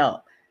some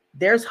help.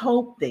 There's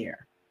hope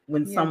there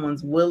when Yeah.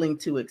 someone's willing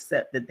to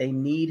accept that they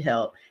need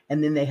help,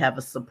 and then they have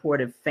a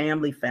supportive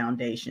family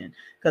foundation.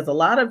 Because a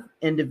lot of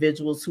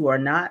individuals who are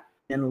not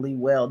mentally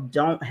well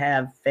don't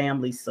have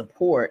family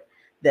support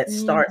that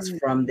starts Mhm.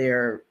 from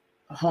their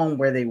home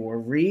where they were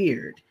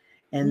reared.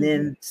 And Mhm.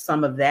 then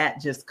some of that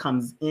just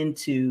comes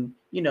into,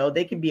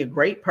 they can be a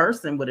great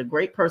person with a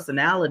great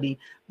personality,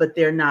 but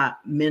they're not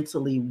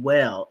mentally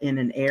well in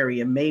an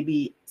area.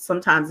 Maybe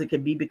sometimes it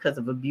could be because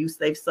of abuse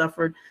they've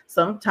suffered.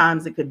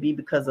 Sometimes it could be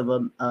because of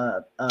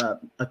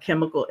a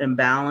chemical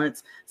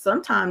imbalance.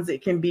 Sometimes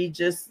it can be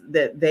just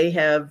that they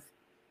have,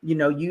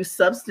 used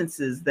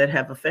substances that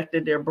have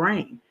affected their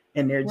brain,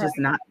 and they're Right. just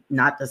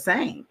not the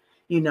same,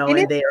 And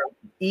and they're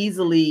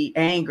easily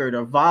angered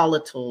or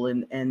volatile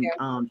and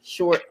yeah.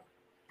 short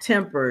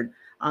tempered.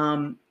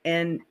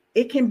 And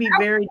it can be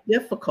very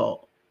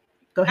difficult.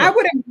 Go I ahead.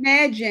 would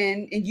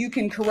imagine, and you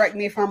can correct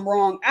me if I'm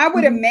wrong, I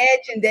would Mhm.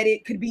 imagine that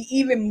it could be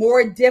even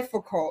more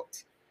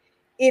difficult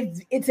if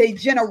it's a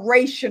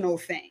generational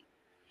thing.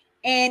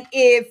 And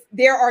if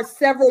there are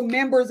several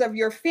members of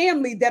your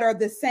family that are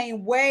the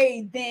same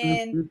way,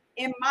 then Mhm.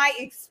 in my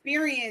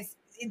experience,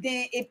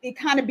 then it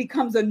kind of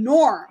becomes a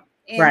norm.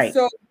 And Right.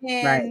 so Right.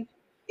 then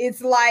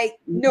it's like,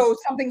 Mhm. no,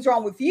 something's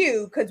wrong with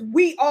you because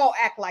we all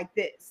act like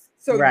this.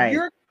 So Right.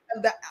 you're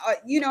the,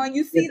 and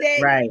you see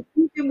that Right.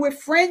 even with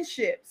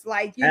friendships,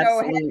 like, having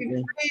Absolutely.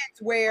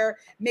 friends where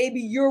maybe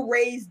you're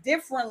raised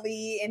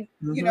differently and,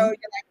 you're Hmm. like,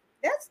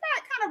 that's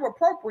not kind of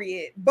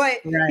appropriate. But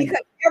Right.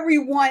 because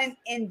everyone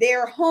in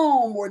their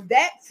home or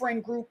that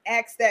friend group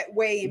acts that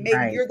way, and maybe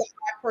Right. you're the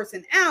odd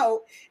person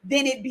out,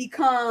 then it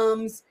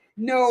becomes,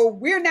 no,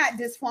 we're not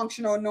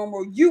dysfunctional no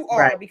more. You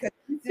Right. are, because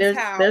this is There's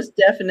how. there's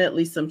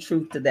definitely some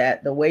truth to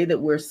that. The way that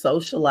we're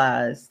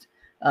socialized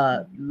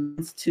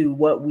leads to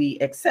what we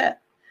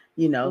accept.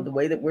 The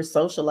way that we're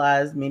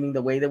socialized, meaning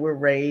the way that we're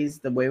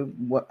raised, the way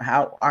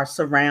how our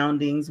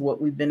surroundings,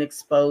 what we've been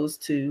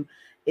exposed to,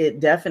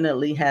 it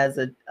definitely has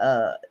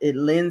it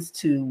lends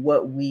to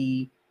what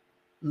we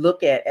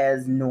look at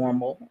as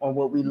normal or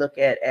what we look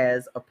at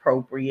as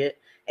appropriate.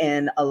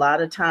 And a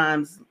lot of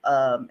times,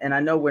 and I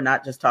know we're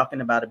not just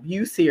talking about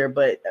abuse here,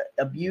 but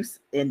abuse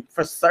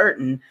for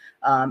certain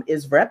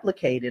is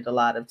replicated a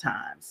lot of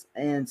times.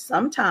 And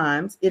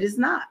sometimes it is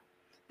not.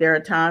 There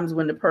are times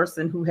when the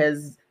person who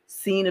has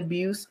seen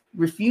abuse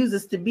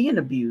refuses to be an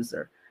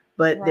abuser.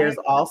 But Right. there's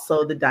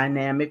also the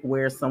dynamic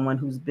where someone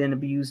who's been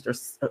abused or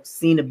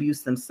seen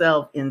abuse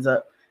themselves ends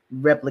up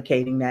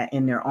replicating that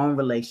in their own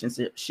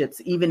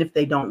relationships, even if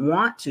they don't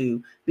want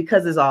to,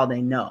 because it's all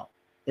they know.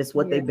 It's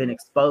what Yeah. they've been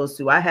exposed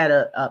to. I had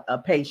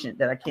a patient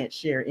that I can't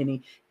share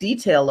any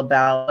detail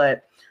about,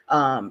 but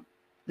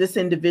this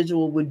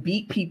individual would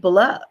beat people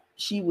up.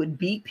 She would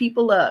beat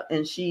people up,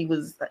 and she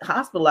was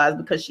hospitalized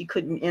because she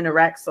couldn't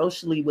interact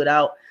socially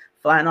without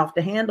flying off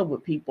the handle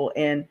with people.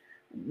 And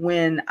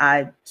when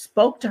I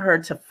spoke to her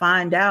to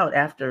find out,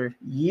 after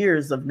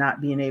years of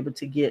not being able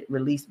to get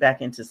released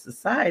back into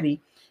society,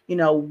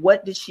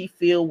 what did she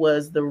feel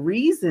was the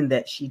reason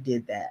that she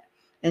did that?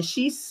 And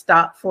she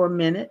stopped for a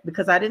minute,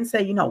 because I didn't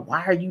say,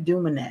 why are you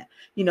doing that?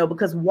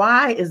 Because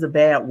why is a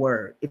bad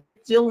word. If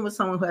you're dealing with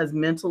someone who has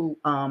mental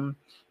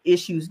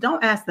issues,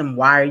 don't ask them,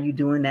 why are you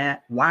doing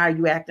that? Why are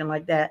you acting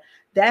like that?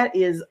 That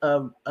is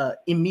a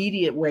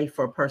immediate way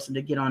for a person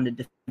to get on the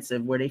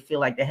defensive, where they feel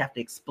like they have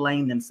to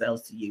explain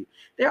themselves to you.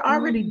 They're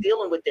already Mm.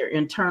 dealing with their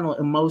internal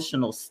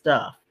emotional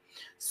stuff.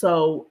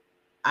 So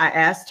I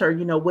asked her,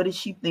 what did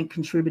she think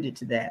contributed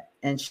to that?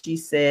 And she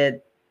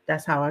said,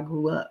 that's how I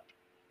grew up.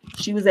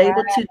 She was Wow.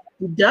 able to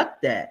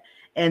deduct that.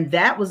 And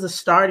that was a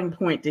starting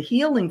point to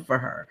healing for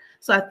her.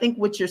 So I think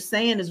what you're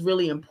saying is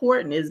really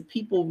important, is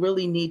people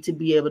really need to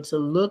be able to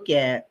look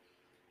at,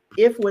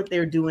 if what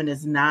they're doing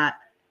is not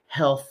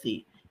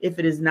healthy, if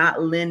it is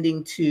not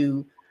lending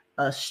to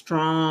a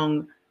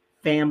strong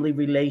family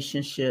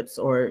relationships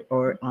or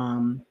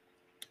um,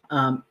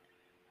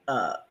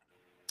 uh,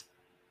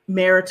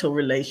 marital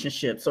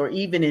relationships, or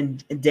even in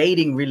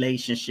dating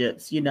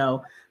relationships,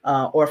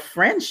 or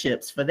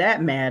friendships for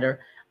that matter.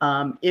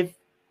 If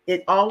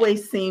it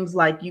always seems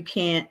like you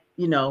can't,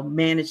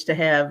 manage to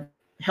have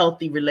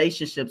healthy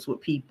relationships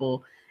with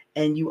people,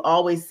 and you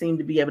always seem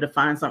to be able to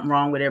find something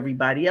wrong with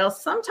everybody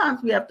else,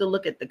 sometimes we have to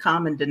look at the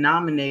common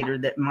denominator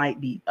that might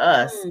be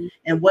us, Mm.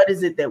 and what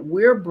is it that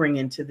we're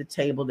bringing to the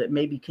table that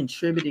may be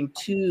contributing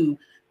to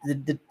the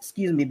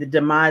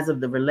demise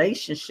of the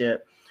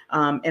relationship.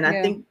 And I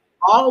Yeah. think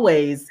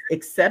always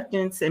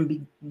acceptance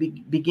and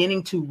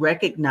beginning to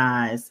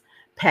recognize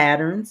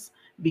patterns,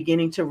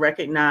 beginning to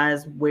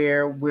recognize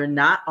where we're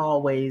not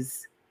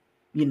always,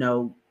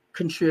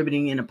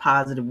 contributing in a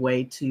positive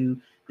way to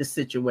the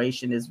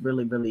situation is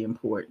really, really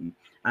important.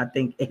 I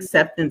think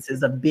acceptance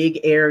is a big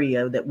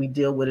area that we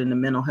deal with in the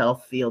mental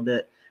health field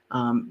that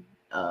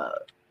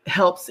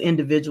helps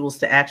individuals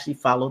to actually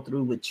follow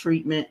through with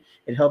treatment.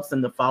 It helps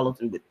them to follow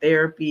through with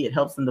therapy. It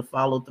helps them to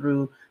follow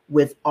through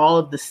with all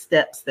of the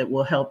steps that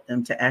will help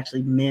them to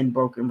actually mend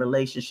broken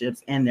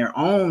relationships and their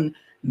own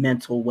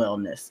mental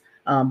wellness.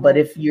 But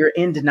if you're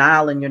in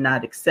denial and you're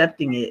not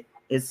accepting it,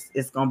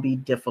 it's going to be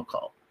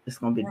difficult. It's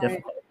going to be a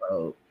difficult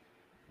road.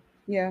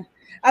 Yeah.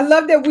 I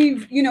love that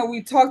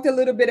we talked a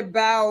little bit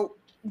about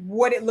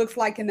what it looks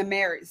like in the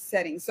marriage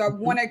setting. So I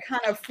want to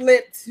kind of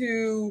flip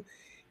to,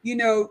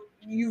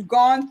 you've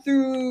gone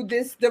through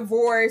this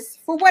divorce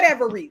for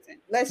whatever reason.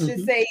 Let's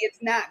just say it's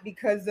not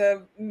because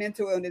of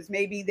mental illness.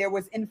 Maybe there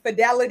was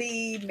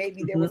infidelity,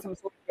 maybe there was some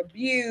sort of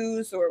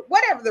abuse, or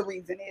whatever the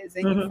reason is,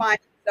 and you find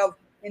yourself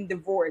in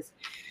divorce.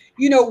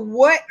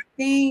 What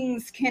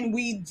things can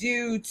we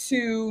do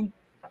to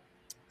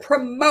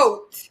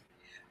promote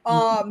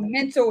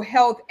mental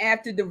health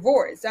after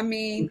divorce? I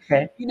mean,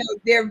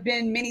 there have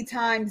been many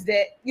times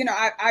that,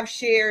 I've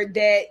shared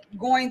that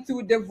going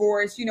through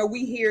divorce,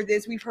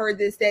 we've heard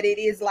this, that it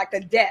is like a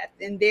death,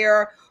 and there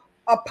are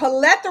a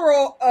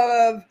plethora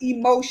of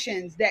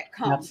emotions that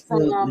come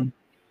from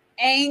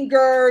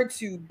anger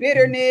to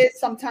bitterness.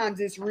 Sometimes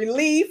it's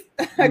relief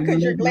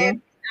because you're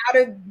glad out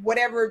of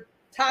whatever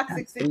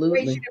toxic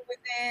situation it was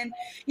in.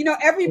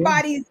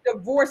 Everybody's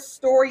divorce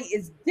story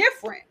is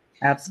different.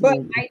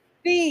 Absolutely. But I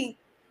think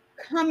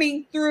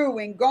coming through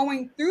and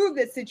going through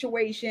this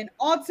situation,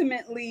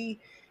 ultimately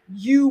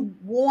you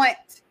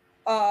want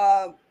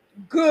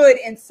good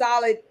and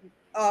solid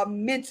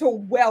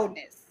mental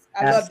wellness.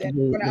 I love that. I'm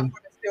going to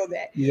steal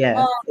that.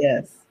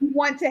 Yes. You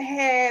want to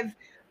have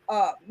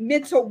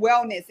mental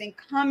wellness, and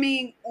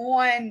coming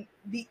on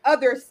the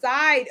other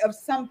side of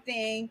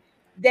something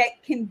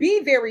that can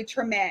be very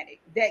traumatic,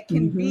 that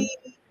can be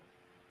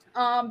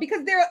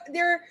because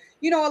there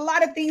a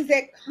lot of things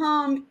that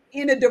come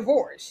in a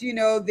divorce.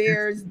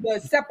 There's the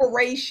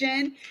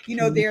separation,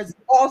 there's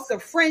loss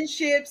of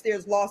friendships,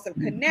 there's loss of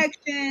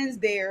connections,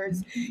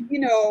 there's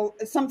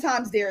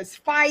sometimes there's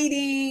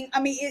fighting.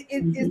 I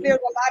mean, there's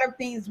a lot of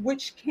things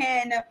which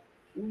can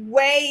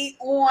weigh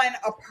on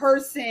a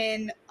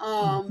person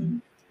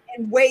and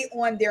weigh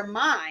on their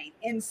mind.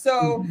 And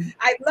so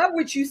I love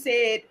what you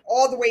said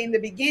all the way in the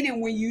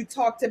beginning when you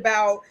talked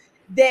about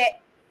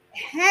that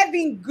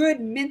having good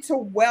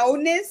mental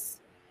wellness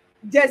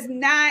does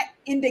not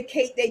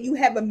indicate that you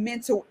have a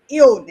mental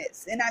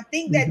illness. And I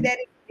think that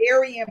is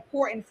very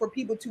important for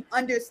people to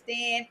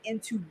understand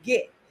and to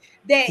get,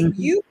 that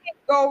you can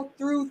go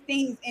through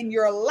things in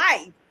your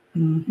life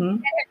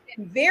that have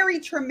been very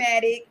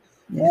traumatic,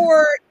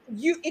 or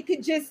it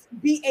could just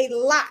be a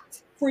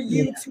lot for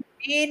you to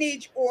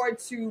manage or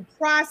to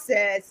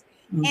process,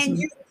 and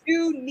you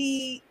do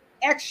need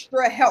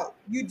extra help.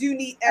 You do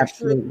need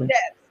extra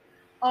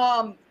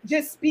steps.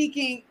 Just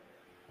speaking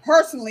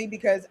personally,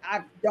 because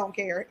I don't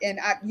care, and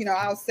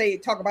I'll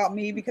talk about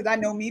me because I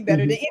know me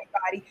better than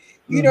anybody.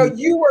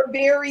 You were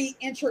very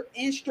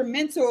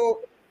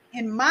instrumental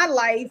in my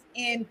life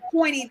in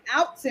pointing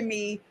out to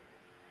me,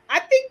 I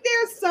think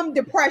there's some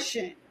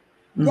depression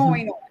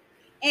going on,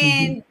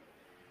 and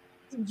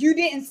you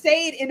didn't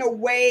say it in a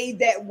way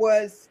that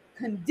was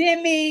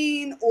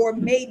condemning or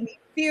made me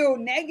feel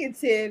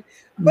negative,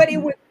 but it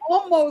was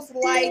almost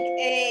like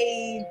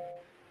a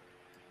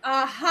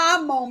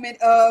aha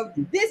moment of,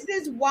 this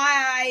is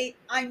why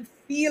I'm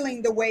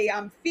feeling the way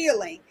I'm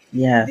feeling.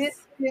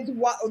 This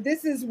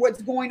is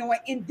what's going on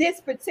in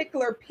this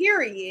particular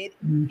period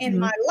in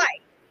my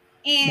life.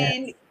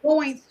 And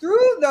going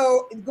through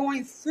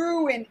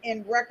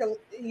and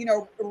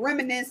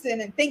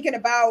reminiscing and thinking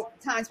about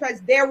times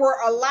past, there were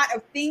a lot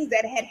of things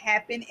that had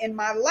happened in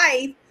my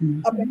life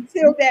up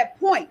until that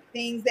point.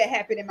 Things that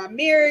happened in my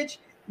marriage,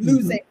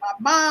 losing my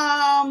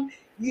mom,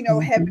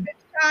 having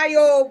a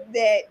child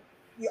that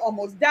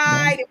almost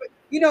died.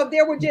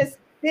 There were just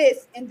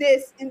this and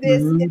this and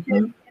this and this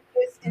and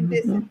this and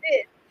this and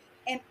this.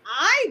 And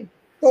I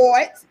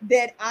thought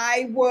that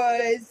I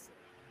was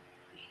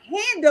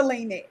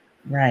handling it.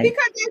 Right.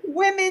 Because as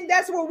women,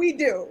 that's what we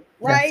do,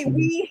 right?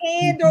 We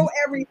handle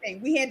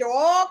everything. We handle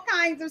all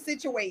kinds of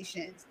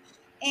situations.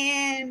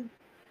 And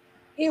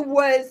it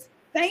was,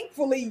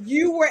 thankfully,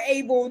 you were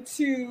able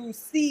to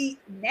see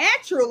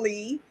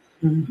naturally,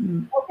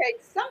 okay,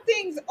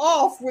 something's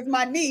off with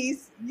my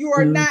niece. You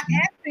are not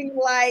acting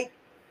like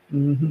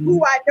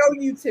who I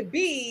know you to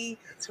be.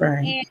 That's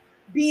right. And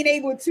being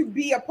able to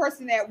be a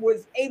person that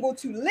was able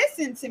to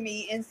listen to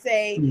me and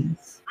say,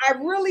 I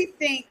really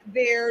think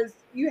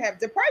you have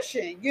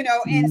depression,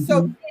 and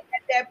so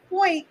at that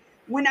point,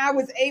 when I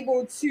was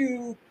able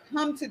to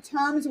come to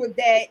terms with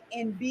that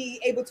and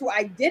be able to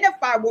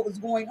identify what was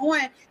going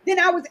on, then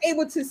I was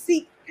able to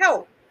seek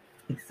help.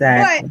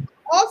 Exactly. But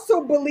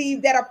also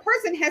believe that a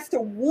person has to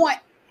want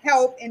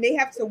help, and they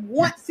have to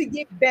want to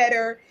get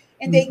better,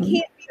 and they can't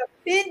be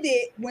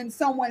offended when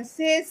someone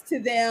says to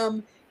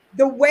them,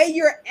 the way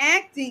you're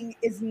acting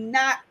is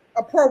not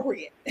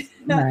appropriate.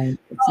 Right.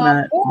 It's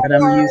not what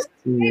I'm used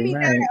to. Maybe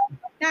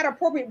not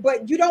appropriate,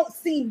 but you don't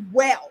seem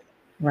well.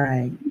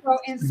 Right.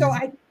 And so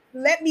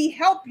let me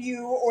help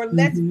you, or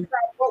let's figure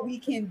out what we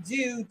can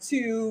do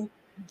to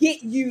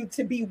get you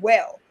to be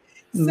well.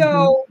 Mm-hmm.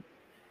 So,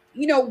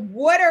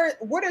 what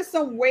are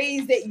some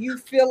ways that you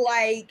feel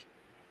like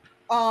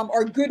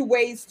are good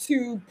ways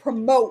to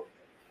promote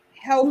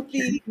Okay.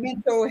 healthy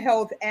mental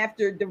health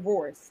after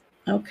divorce?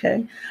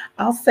 Okay.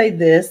 I'll say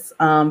this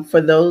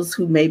for those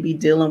who may be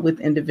dealing with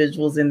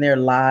individuals in their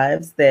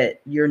lives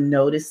that you're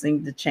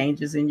noticing the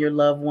changes in your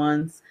loved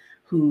ones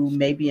who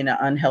may be in an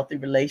unhealthy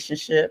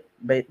relationship,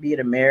 be it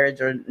a marriage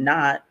or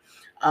not.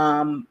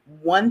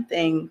 One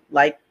thing,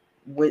 like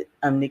what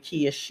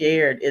Nakia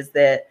shared, is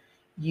that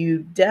you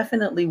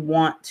definitely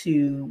want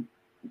to,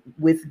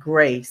 with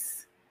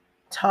grace,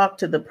 talk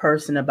to the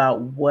person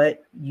about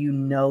what you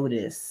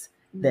notice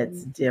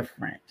that's Mhm,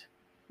 different.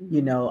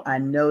 mhm. I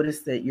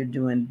notice that you're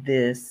doing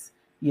this.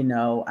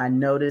 I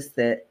notice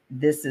that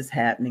this is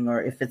happening.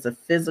 Or if it's a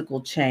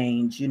physical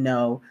change,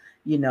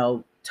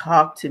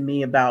 talk to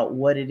me about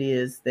what it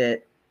is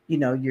that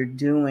you're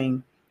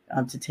doing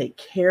to take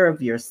care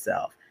of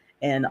yourself.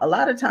 And a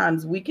lot of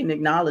times we can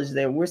acknowledge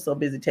that we're so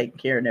busy taking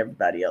care of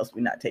everybody else,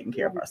 we're not taking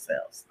care of Right.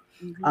 ourselves.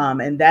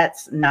 Mhm. And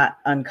that's not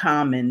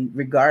uncommon,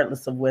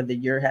 regardless of whether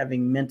you're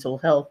having mental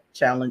health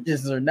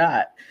challenges or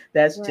not.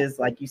 That's Right. just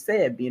like you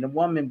said, being a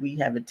woman, we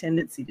have a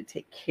tendency to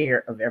take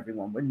care of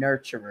everyone. We're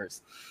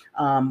nurturers.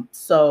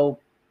 So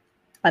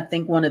I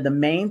think one of the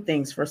main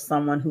things for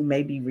someone who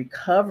may be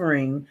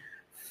recovering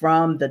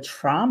from the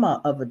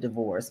trauma of a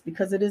divorce,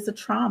 because it is a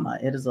trauma,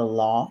 it is a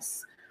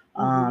loss.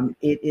 Mhm.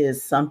 It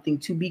is something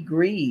to be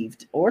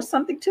grieved or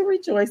something to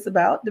rejoice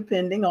about,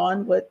 depending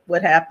on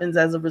what happens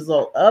as a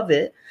result of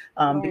it.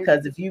 Right.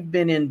 Because if you've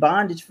been in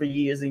bondage for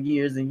years and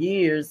years and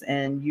years,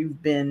 and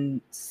you've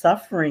been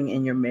suffering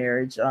in your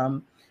marriage,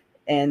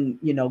 and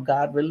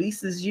God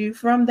releases you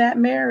from that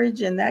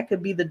marriage, and that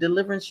could be the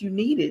deliverance you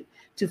needed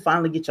to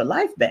finally get your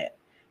life back.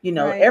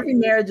 Right. Every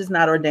marriage is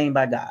not ordained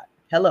by God.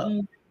 Hello,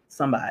 Mm,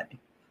 somebody.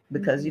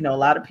 Because mhm. a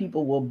lot of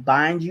people will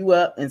bind you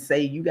up and say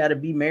you got to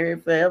be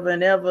married forever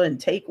and ever and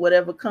take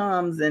whatever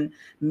comes. And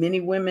many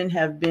women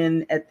have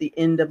been at the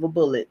end of a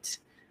bullet,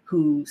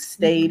 who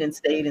stayed Mhm. and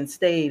stayed and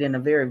stayed in a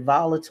very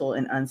volatile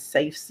and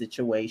unsafe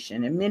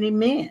situation. And many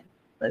men,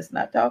 let's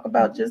not talk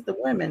about just the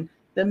women,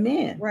 the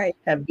men Right.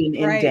 have been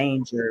in Right.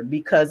 danger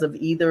because of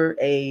either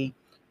a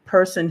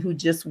person who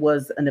just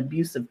was an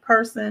abusive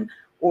person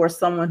or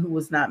someone who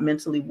was not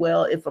mentally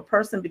well. If a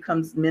person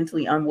becomes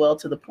mentally unwell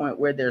to the point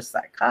where they're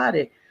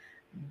psychotic,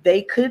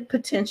 they could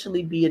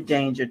potentially be a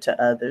danger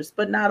to others,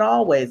 but not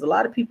always. A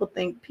lot of people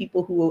think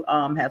people who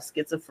have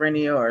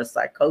schizophrenia or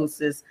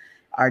psychosis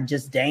are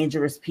just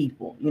dangerous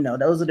people.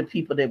 Those are the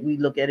people that we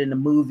look at in the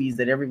movies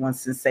that everyone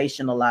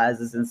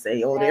sensationalizes and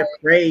say, oh, they're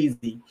Right.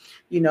 crazy.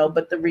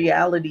 But the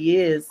reality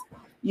is,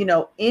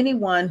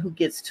 anyone who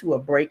gets to a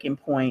breaking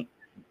point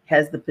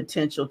has the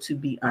potential to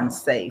be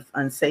unsafe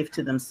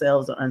to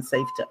themselves or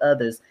unsafe to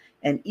others.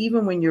 And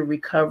even when you're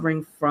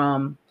recovering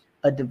from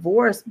a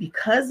divorce,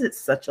 because it's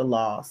such a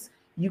loss,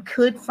 you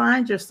could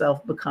find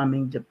yourself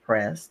becoming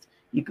depressed.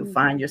 You could Mhm.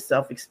 find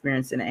yourself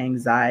experiencing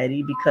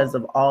anxiety because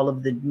of all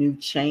of the new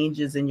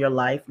changes in your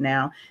life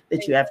now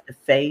that you have to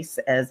face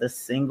as a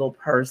single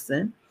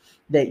person.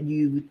 That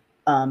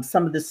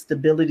some of the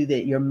stability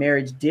that your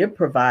marriage did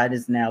provide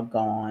is now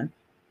gone.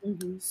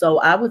 Mhm. So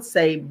I would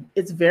say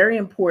it's very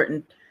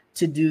important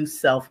to do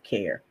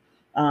self-care.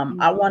 Mhm.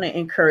 I want to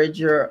encourage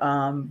your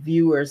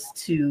viewers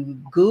to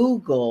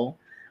Google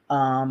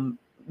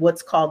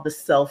what's called the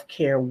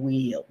self-care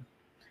wheel.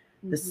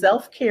 The Mhm.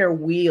 self-care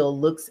wheel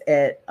looks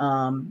at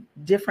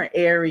different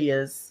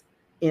areas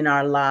in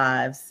our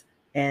lives,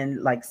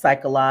 and like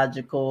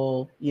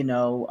psychological,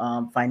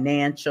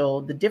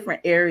 financial, the different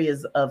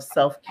areas of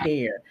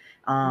self-care,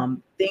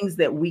 things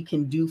that we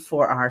can do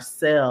for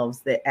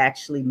ourselves that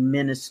actually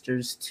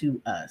ministers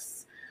to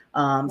us.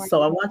 Right.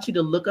 So I want you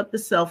to look up the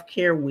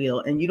self-care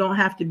wheel, and you don't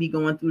have to be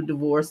going through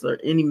divorce or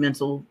any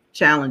mental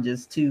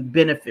challenges to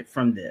benefit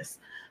from this.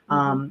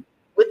 Mhm.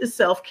 With the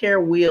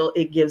self-care wheel,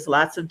 it gives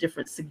lots of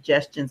different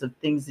suggestions of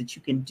things that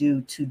you can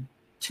do to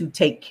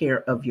take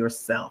care of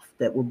yourself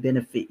that will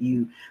benefit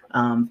you.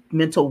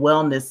 Mental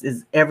wellness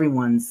is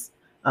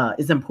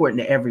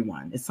important to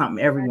everyone. It's something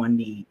Right. everyone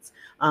needs.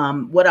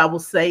 What I will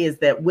say is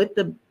that with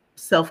the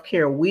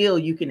self-care wheel,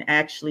 you can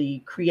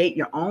actually create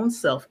your own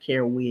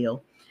self-care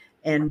wheel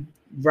and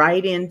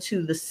write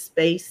into the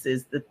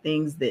spaces the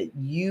things that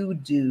you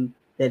do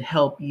that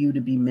help you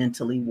to be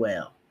mentally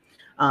well.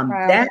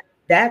 Wow.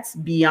 That's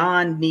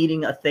beyond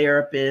needing a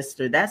therapist,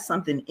 or that's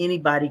something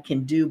anybody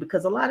can do,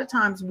 because a lot of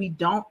times we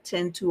don't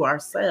tend to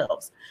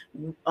ourselves.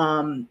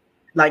 Um,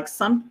 like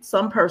some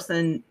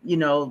person,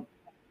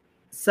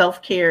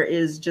 self-care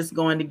is just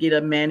going to get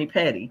a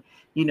mani-pedi,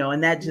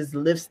 and that just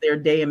lifts their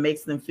day and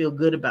makes them feel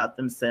good about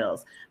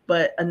themselves.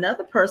 But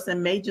another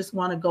person may just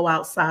want to go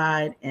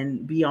outside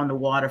and be on the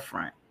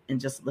waterfront and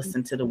just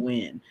listen to the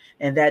wind.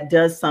 And that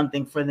does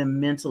something for them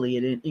mentally.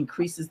 It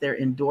increases their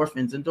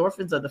endorphins.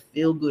 Endorphins are the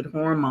feel-good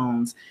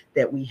hormones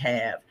that we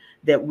have,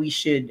 that we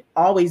should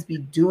always be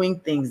doing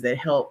things that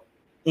help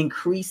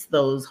increase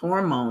those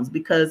hormones.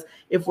 Because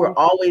if we're Right.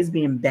 always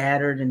being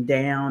battered and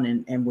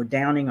down, and we're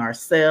downing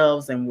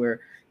ourselves, and we're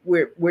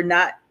we're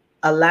not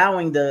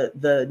allowing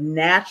the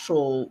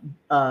natural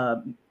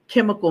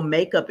chemical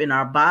makeup in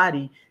our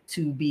body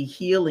to be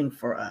healing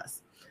for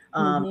us.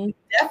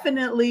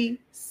 Definitely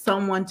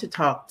someone to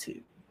talk to.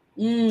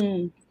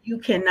 You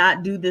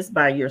cannot do this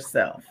by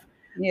yourself.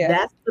 Yeah.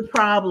 That's the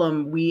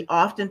problem. We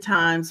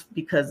oftentimes,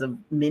 because of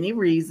many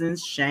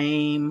reasons,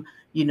 shame,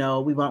 we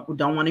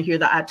don't want to hear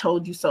the I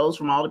told you so's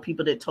from all the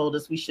people that told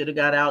us we should have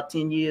got out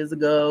 10 years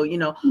ago,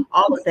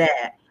 all of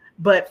that.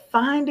 But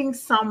finding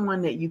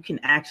someone that you can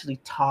actually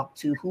talk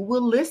to who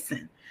will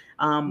listen.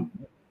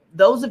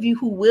 Those of you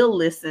who will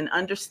listen,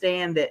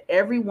 understand that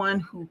everyone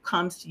who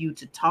comes to you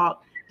to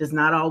talk does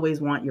not always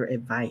want your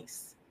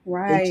advice.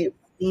 Right. They just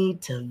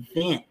need to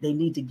vent. They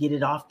need to get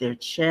it off their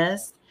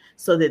chest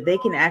so that they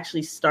can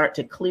actually start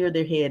to clear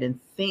their head and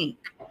think.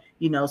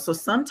 So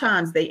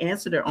sometimes they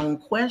answer their own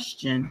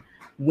question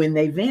when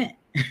they vent.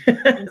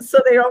 So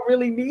they don't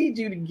really need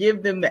you to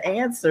give them the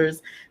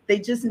answers. They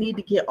just need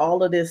to get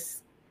all of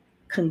this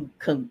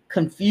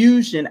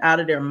confusion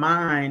out of their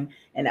mind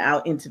and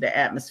out into the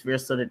atmosphere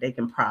so that they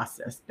can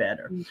process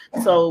better.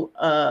 So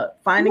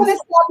finding I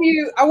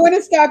want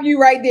to stop you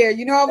right there.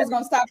 I was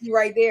going to stop you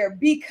right there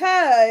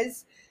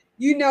because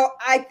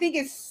I think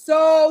it's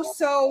so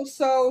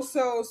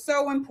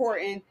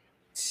important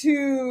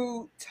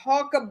to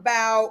talk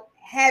about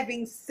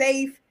having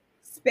safe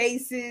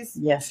spaces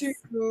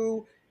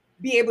to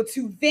be able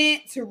to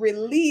vent, to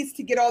release,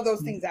 to get all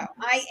those things out.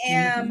 I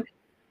am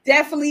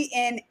definitely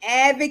an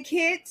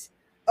advocate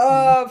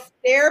of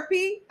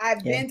therapy.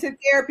 I've been to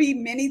therapy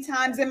many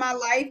times in my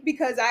life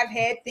because I've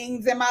had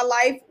things in my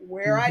life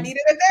where I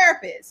needed a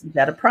therapist. You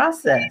got to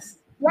process.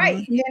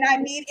 Right.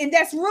 And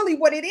that's really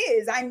what it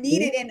is. I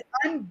needed an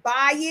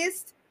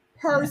unbiased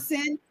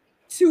person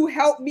to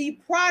help me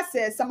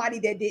process, somebody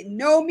that didn't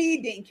know me,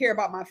 didn't care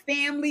about my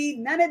family,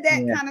 none of that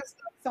kind of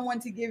stuff.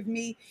 Someone to give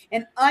me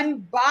an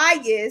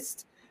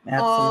unbiased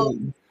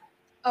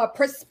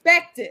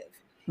perspective.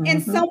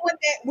 And someone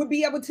that would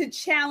be able to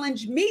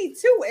challenge me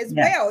too as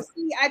well.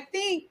 See, I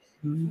think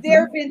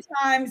there have been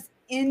times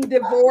in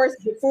divorce,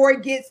 before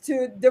it gets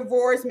to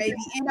divorce, maybe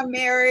in a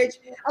marriage,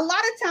 a lot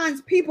of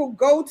times people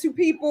go to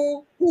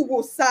people who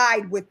will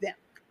side with them.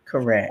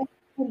 Correct.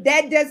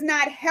 That does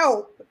not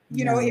help.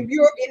 If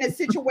you're in a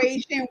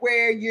situation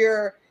where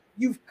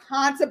you've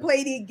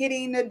contemplated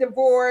getting a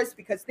divorce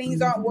because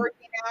things aren't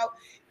working out,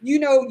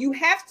 you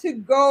have to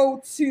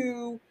go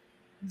to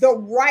the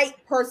right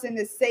person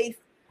to safe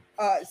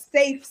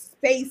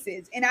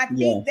spaces. And I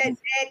think that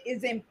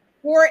is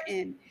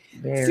important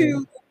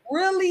to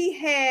really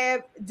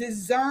have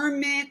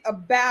discernment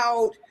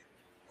about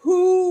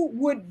who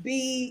would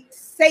be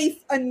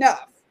safe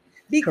enough.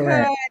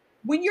 Because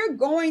when you're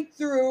going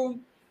through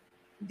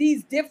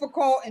these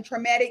difficult and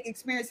traumatic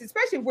experiences,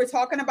 especially if we're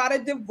talking about a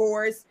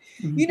divorce,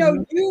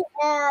 you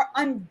are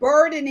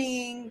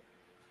unburdening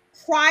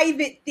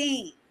private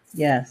things.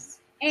 Yes.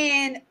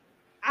 And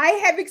I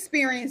have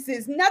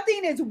experiences.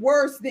 Nothing is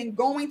worse than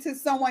going to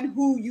someone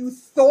who you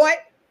thought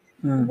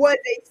was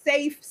a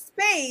safe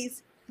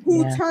space,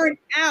 who turned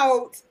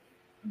out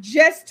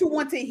just to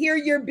want to hear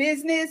your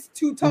business,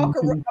 to talk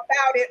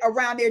about it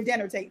around their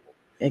dinner table.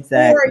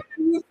 Exactly. Or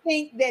you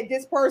think that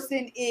this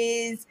person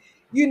is,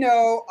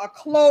 a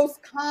close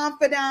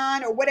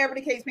confidant or whatever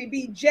the case may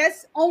be,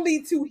 just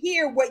only to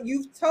hear what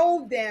you've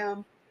told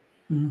them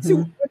to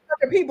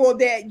other people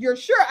that you're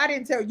sure I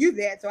didn't tell you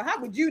that. So how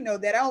would you know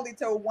that I only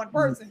told one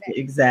person that?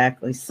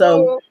 Exactly.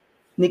 So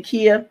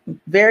Nakia,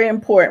 very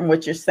important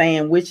what you're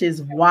saying, which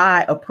is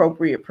why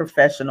appropriate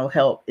professional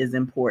help is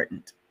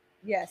important.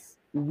 Yes.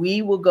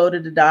 We will go to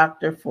the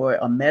doctor for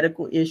a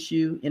medical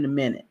issue in a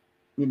minute.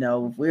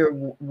 If we're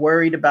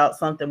worried about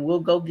something, we'll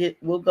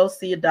go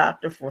see a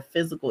doctor for a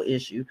physical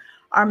issue.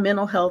 Our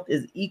mental health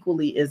is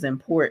equally as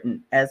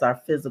important as our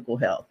physical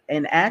health.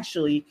 And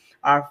actually,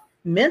 our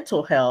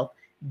mental health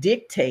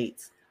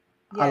dictates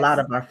a lot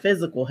of our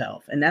physical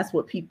health. And that's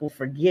what people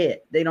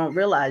forget. They don't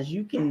realize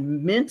you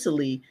can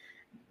mentally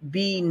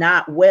be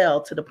not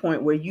well to the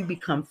point where you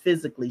become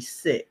physically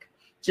sick.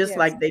 Just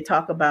like they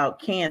talk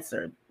about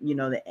cancer,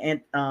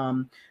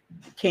 the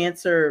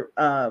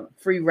cancer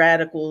free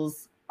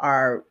radicals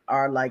are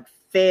like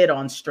fed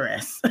on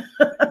stress.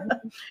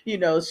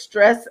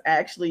 Stress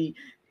actually,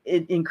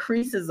 it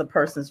increases a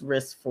person's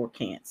risk for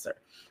cancer.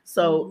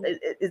 So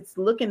it's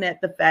looking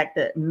at the fact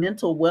that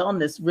mental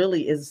wellness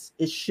really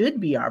it should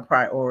be our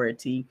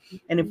priority.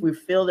 And if we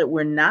feel that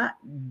we're not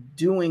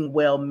doing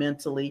well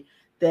mentally,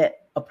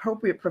 that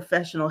appropriate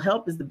professional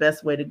help is the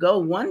best way to go.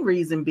 One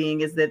reason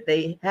being is that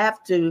they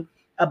have to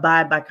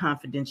abide by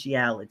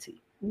confidentiality.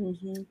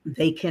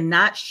 They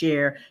cannot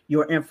share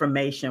your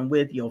information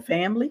with your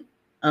family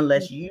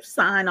unless you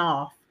sign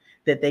off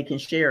that they can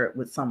share it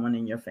with someone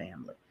in your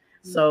family.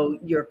 So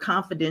your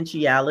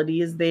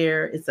confidentiality is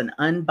there. It's an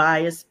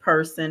unbiased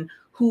person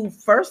who,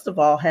 first of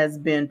all, has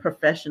been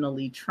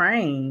professionally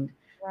trained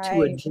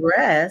to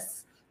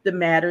address the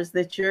matters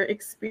that you're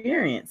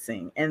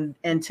experiencing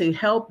and to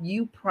help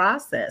you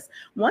process.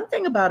 One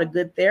thing about a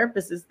good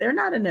therapist is they're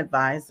not an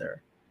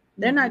advisor.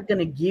 They're not going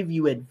to give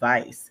you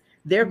advice.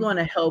 They're going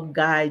to help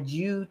guide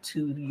you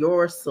to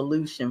your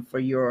solution for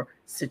your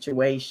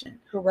situation.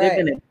 They're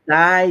going Correct. to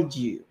guide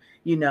you.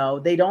 You know,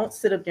 they don't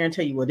sit up there and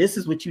tell you, well, this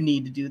is what you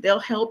need to do. They'll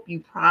help you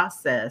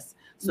process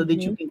so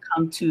that you Mm-hmm. can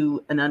come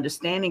to an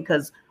understanding.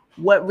 Because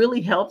what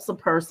really helps a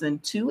person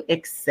to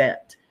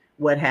accept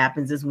what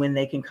happens is when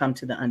they can come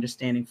to the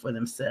understanding for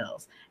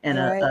themselves. And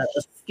Right. a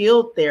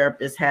skilled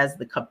therapist has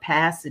the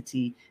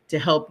capacity to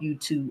help you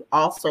to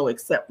also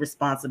accept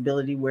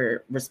responsibility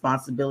where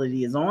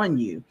responsibility is on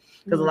you.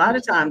 Because a lot Mm-hmm.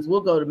 of times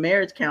we'll go to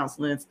marriage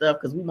counseling and stuff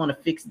because we want to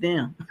fix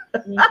them.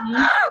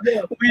 Mm-hmm.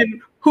 Yeah.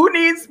 When who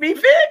needs to be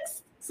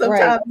fixed? Right.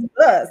 Sometimes it's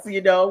us,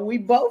 you know, we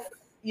both,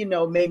 you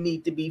know, may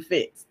need to be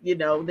fixed. You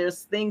know,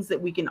 there's things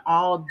that we can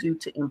all do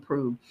to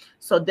improve.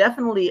 So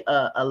definitely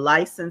a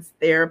licensed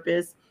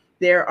therapist.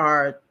 There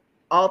are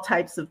all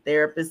types of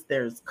therapists.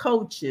 There's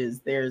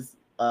coaches. There's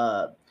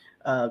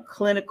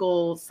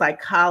clinical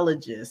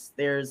psychologists.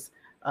 There's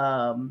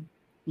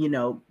you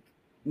know,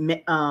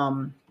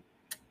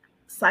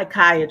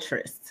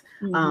 psychiatrists,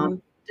 Mm-hmm.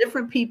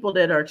 different people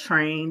that are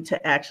trained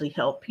to actually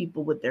help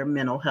people with their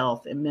mental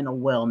health and mental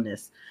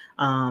wellness.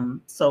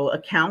 So a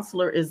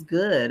counselor is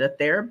good. A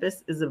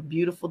therapist is a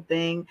beautiful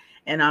thing,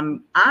 and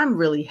I'm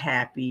really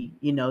happy,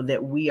 you know,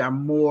 that we are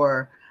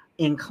more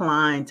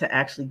inclined to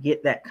actually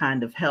get that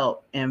kind of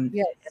help. And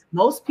Yes.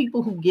 most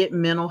people who get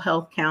mental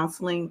health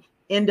counseling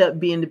end up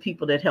being the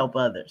people that help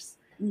others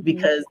Mm-hmm.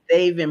 because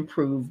they've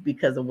improved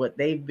because of what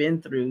they've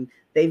been through.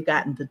 They've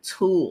gotten the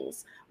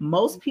tools.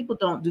 Most people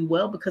don't do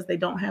well because they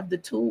don't have the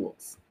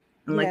tools.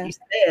 And like Yeah. you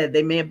said,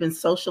 they may have been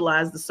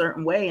socialized a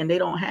certain way and they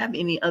don't have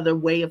any other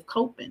way of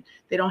coping.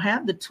 They don't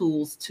have the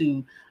tools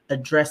to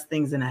address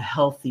things in a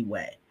healthy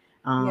way.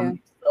 Yeah.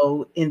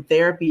 So in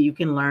therapy, you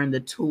can learn the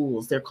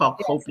tools. They're called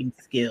Yes. coping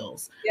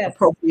skills, Yes.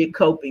 appropriate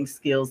coping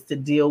skills to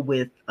deal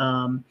with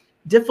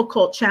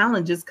difficult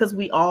challenges because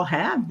we all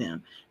have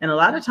them. And a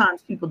lot of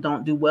times people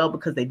don't do well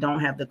because they don't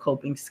have the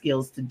coping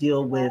skills to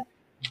deal with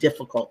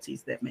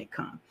difficulties that may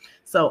come.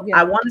 So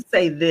Yeah. I want to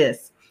say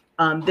this.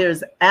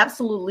 There's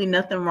absolutely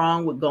nothing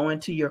wrong with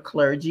going to your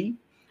clergy.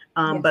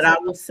 But Yes. I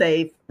will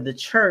say for the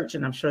church,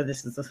 and I'm sure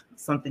this is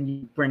something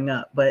you bring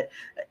up, but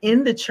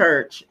in the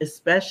church,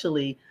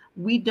 especially,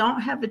 we don't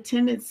have a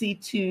tendency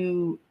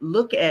to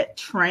look at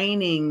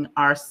training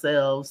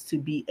ourselves to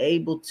be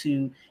able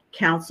to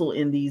counsel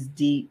in these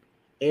deep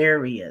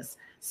areas.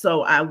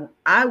 So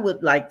I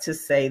would like to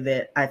say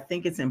that I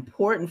think it's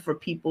important for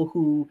people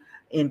who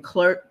in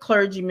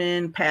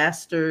clergymen,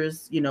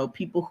 pastors, you know,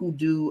 people who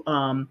do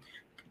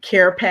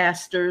care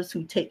pastors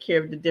who take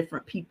care of the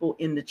different people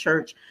in the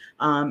church,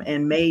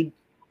 and may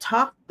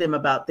talk to them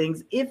about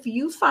things. If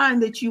you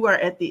find that you are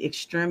at the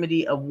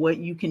extremity of what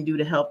you can do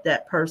to help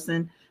that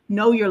person,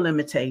 know your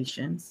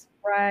limitations.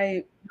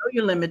 Right. Know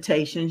your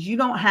limitations. You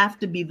don't have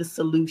to be the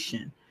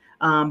solution.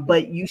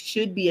 But you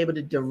should be able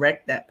to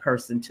direct that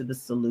person to the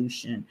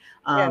solution.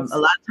 A Yes.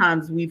 lot of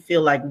times we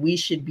feel like we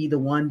should be the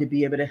one to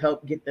be able to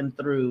help get them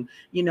through,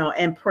 you know,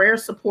 and prayer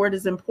support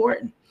is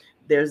important.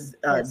 There's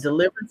Yes.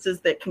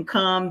 deliverances that can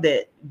come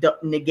that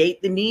don't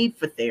negate the need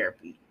for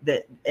therapy.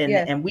 That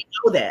Yes. and we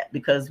know that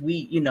because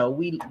we, you know,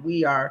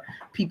 we are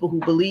people who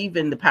believe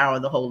in the power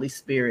of the Holy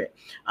Spirit.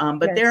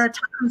 But there Yes. are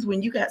times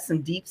when you got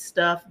some deep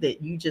stuff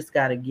that you just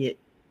got to get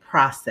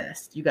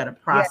processed. You got to Yes.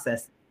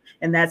 process,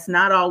 and that's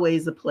not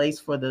always a place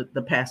for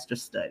the pastor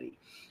study.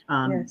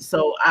 Yes.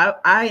 So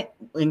I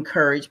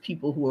encourage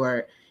people who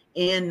are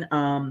in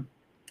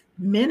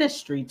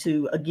ministry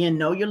to again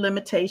know your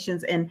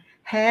limitations and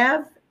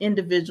have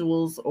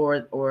individuals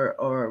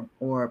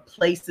or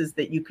places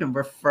that you can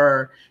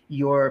refer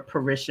your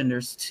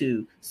parishioners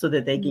to so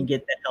that they can Mhm.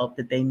 get the help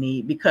that they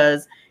need.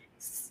 Because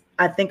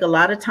I think a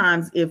lot of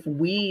times if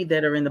we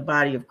that are in the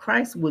body of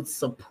Christ would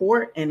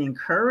support and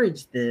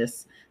encourage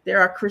this, there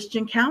are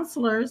Christian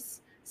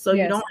counselors. So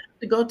you don't Yes. have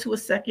to go to a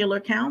secular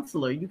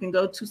counselor. You can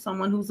go to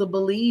someone who's a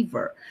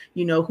believer,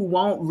 you know, who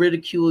won't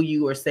ridicule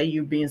you or say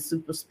you're being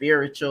super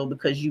spiritual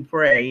because you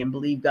pray and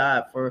believe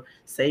God for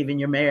saving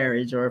your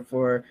marriage or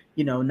for,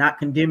 you know, not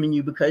condemning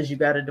you because you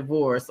got a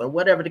divorce or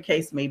whatever the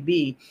case may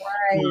be.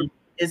 Right.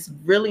 It's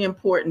really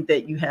important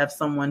that you have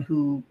someone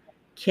who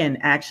can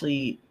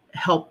actually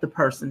help the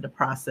person to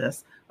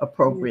process Yeah.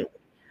 appropriately.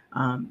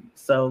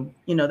 So,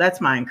 you know, that's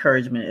my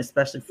encouragement,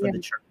 especially for Yeah. the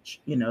church,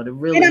 you know, to And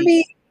I really,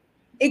 mean,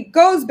 it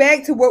goes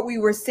back to what we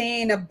were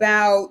saying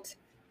about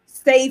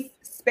safe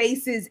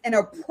spaces and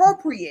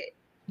appropriate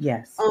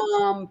yes.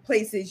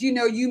 places. You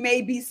know, you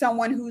may be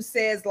someone who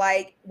says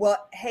like,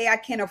 well, hey, I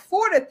can't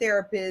afford a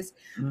therapist,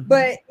 Mm-hmm.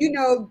 but you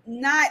know,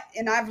 not,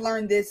 and I've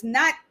learned this,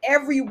 not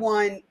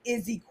everyone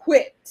is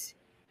equipped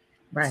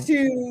Right.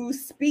 to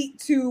speak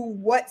to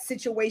what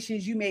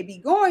situations you may be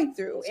going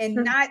through, It's and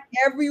true. not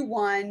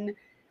everyone,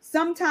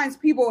 sometimes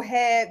people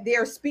have,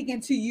 they're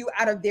speaking to you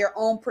out of their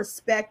own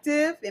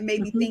perspective and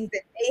maybe Mm-hmm. things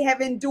that they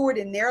have endured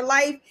in their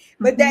life,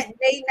 but Mm-hmm. that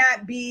may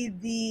not be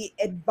the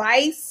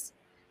advice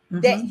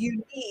that Mm-hmm.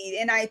 you need.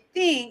 And I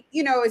think,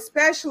 you know,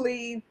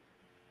 especially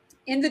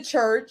in the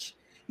church,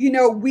 you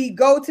know, we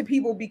go to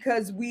people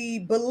because we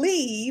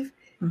believe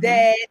Mm-hmm.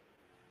 that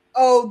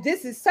oh,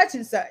 this is such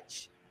and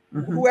such,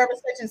 whoever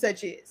such and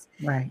such is.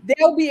 Right.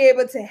 They'll be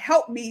able to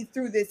help me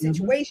through this Mhm.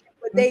 situation,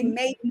 but they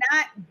may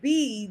not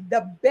be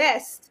the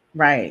best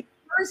Right.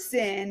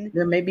 person.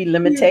 There may be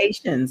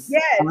limitations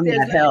Yes, on there's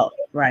that help.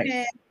 Right.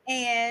 limitation,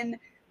 and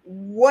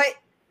what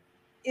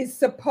is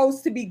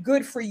supposed to be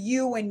good for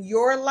you in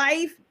your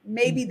life,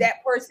 maybe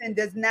that person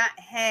does not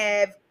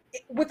have,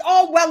 with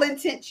all well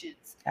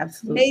intentions,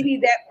 Absolutely. maybe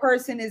that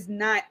person is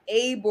not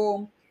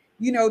able,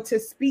 to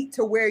speak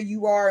to where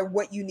you are and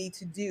what you need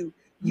to do.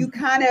 You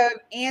kind of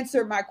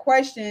answered my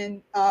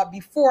question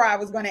before I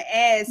was going to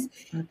ask,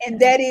 and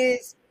that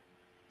is,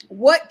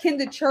 what can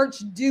the church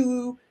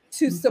do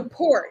to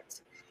support?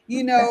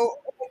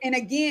 And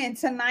again,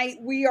 tonight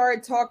we are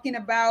talking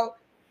about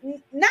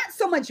not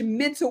so much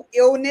mental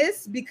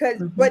illness,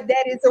 but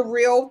that is a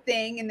real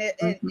thing, and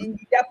you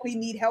definitely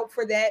need help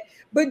for that,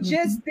 but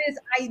just this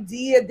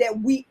idea that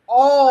we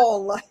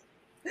all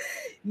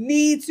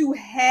need to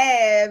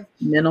have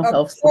mental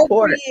health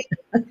support,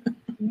 appropriate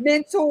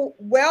mental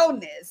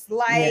wellness,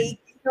 like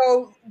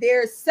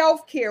there's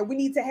self-care. We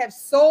need to have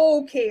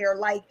soul care,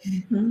 like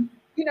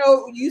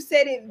you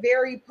said it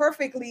very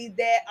perfectly,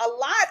 that a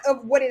lot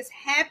of what is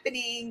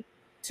happening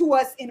to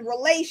us in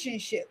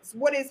relationships,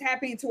 what is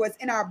happening to us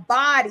in our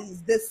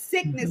bodies, the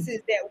sicknesses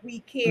that we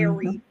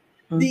carry,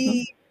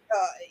 the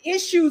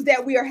issues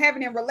that we are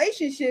having in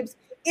relationships,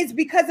 is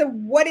because of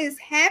what is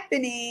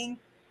happening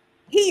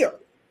here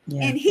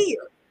and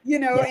here,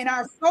 in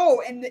our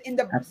soul. And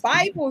the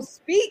Bible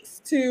speaks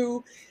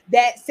to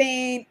that,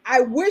 saying,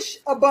 I wish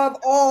above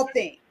all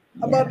things,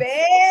 above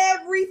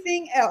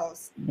everything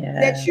else,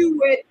 that you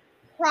would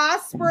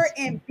prosper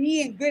and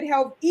be in good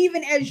health,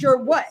 even as your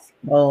what?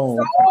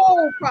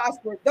 Soul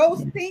prosper.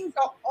 Those things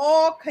are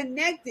all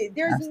connected.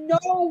 There's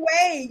no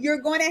way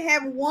you're going to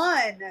have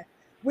one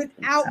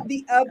without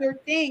the other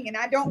thing. And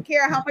I don't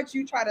care how much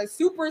you try to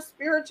super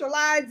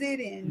spiritualize it,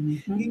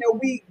 and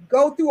we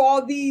go through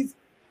all these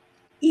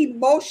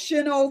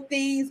emotional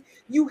things.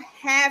 You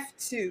have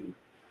to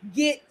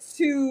get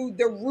to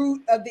the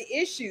root of the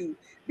issue,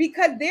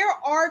 because there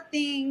are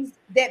things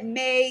that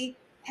may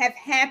have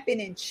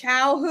happened in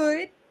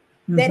childhood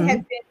that have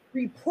been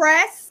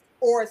repressed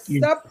or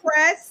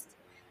suppressed.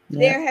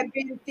 There have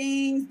been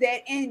things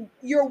that, and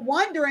you're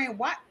wondering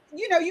why,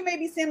 you may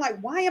be saying, like,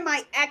 why am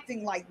I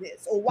acting like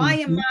this? Or why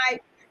am I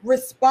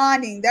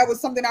responding? That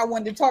was something I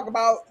wanted to talk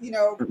about.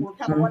 We're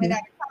kind of running out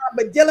of time,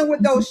 but dealing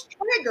with those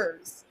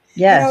triggers.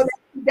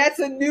 That's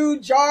a new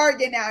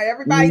jargon now.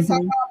 Everybody's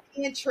talking about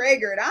being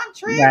triggered. I'm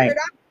triggered.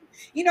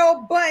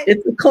 But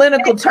it's a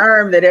clinical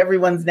term that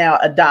everyone's now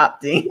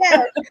adopting.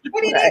 Yes,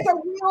 but it is a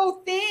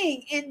real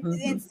thing.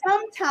 And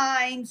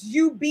sometimes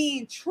you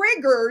being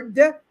triggered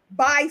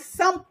by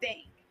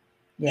something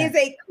is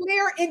a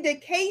clear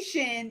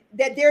indication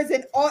that there's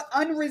an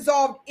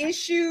unresolved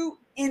issue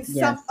in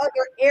some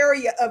other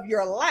area of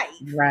your life.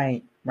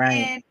 Right.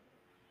 And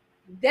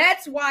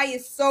that's why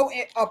it's so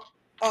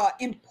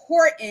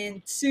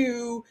important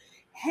to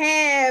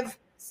have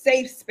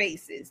safe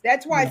spaces.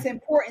 That's why it's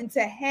important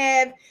to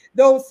have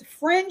those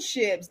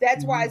friendships.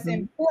 That's why it's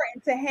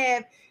important to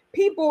have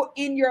people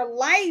in your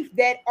life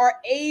that are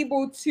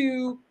able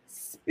to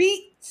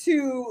speak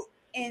to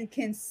and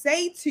can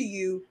say to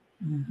you,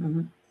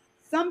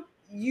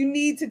 you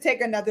need to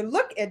take another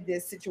look at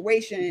this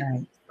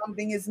situation.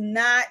 Something is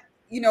not,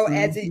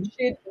 as it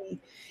should be.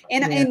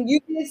 And you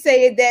did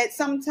say that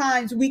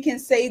sometimes we can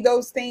say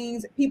those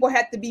things. People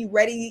have to be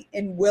ready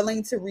and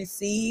willing to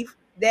receive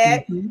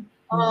that.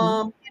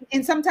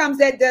 And sometimes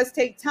that does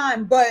take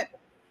time. But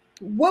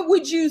what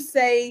would you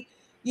say,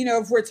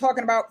 if we're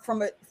talking about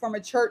from a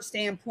church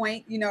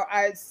standpoint?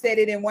 I said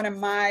it in one of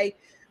my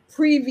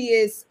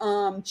previous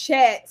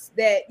chats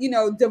that,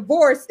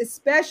 divorce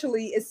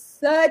especially is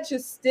such a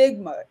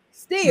stigma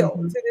still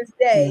to this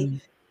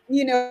day.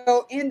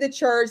 In the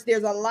church,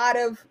 there's a lot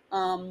of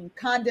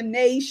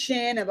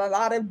condemnation and a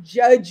lot of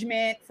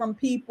judgment from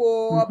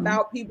people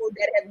about people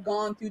that have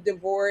gone through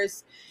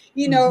divorce,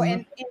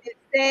 and it's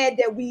sad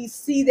that we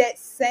see that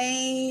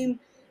same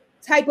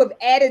type of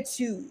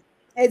attitude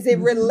as it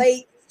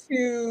relates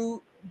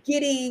to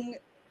getting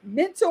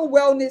mental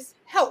wellness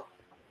help.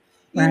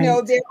 There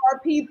are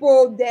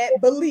people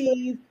that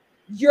believe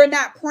you're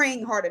not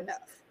praying hard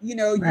enough.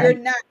 You're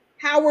not.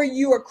 How are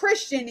you a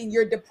Christian and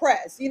you're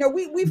depressed?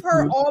 We've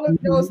heard all of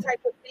those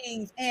type of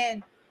things.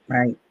 And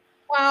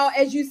while,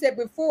 as you said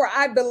before,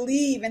 I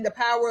believe in the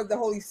power of the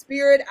Holy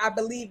Spirit, I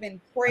believe in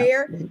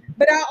prayer,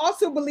 but I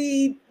also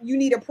believe you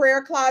need a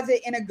prayer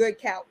closet and a good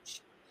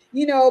couch.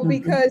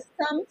 Because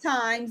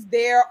sometimes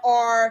there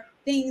are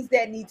things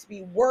that need to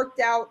be worked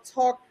out,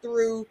 talked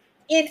through,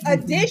 in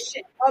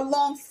addition,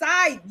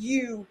 alongside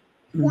you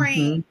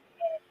praying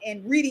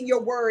and reading your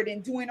word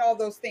and doing all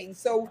those things.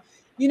 So,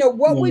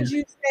 what would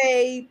you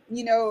say,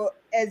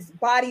 as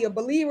body of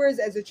believers,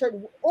 as a church,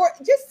 or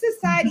just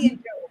society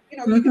in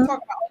general? You can talk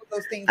about all of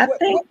those things. What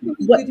can we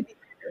do to be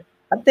better?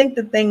 I think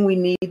the thing we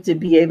need to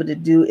be able to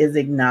do is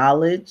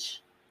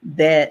acknowledge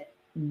that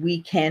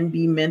we can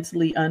be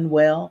mentally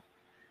unwell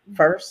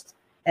first.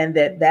 and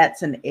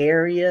that's an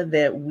area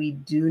that we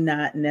do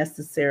not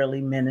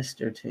necessarily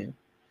minister to.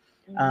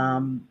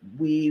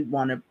 We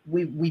want to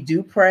we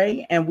do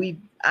pray, and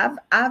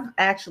I've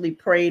actually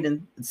prayed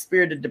and the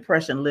spirit of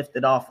depression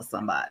lifted off of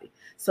somebody.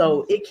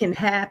 So it can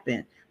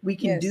happen. We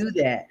can Yes. do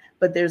that,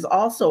 but there's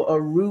also a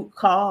root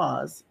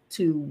cause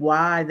to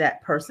why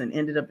that person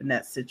ended up in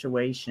that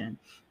situation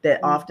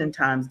that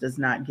oftentimes does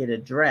not get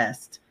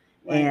addressed.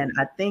 Right. And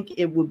I think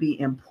it would be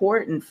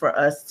important for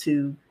us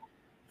to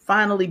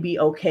finally be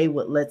okay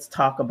with let's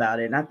talk about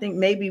it. And I think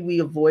maybe we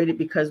avoid it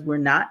because we're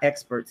not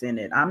experts in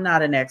it. I'm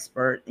not an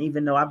expert,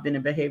 even though I've been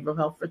in behavioral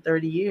health for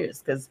 30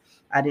 years, because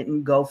I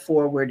didn't go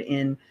forward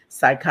in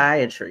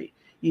psychiatry,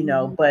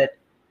 but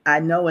I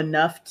know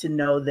enough to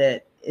know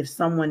that if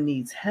someone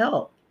needs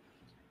help,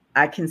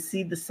 I can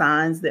see the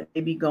signs that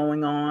may be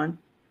going on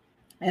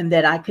and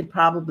that I could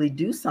probably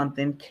do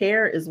something.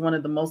 Care is one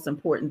of the most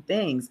important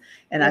things.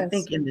 And I Yes.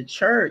 think in the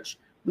church,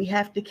 we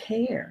have to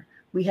care.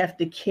 We have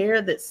to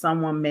care that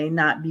someone may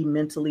not be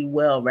mentally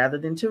well, rather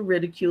than to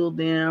ridicule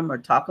them or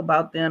talk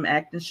about them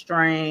acting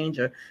strange,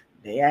 or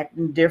they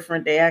acting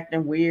different, they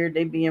acting weird,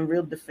 they being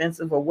real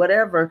defensive or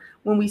whatever.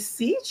 When we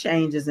see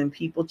changes in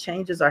people,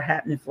 changes are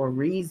happening for a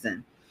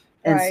reason.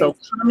 And Right. so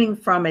coming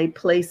from a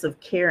place of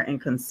care and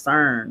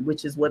concern,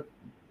 which is what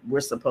we're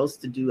supposed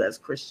to do as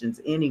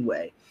Christians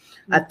anyway.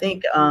 I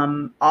think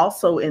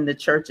also in the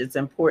church, it's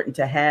important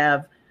to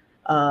have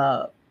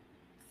uh,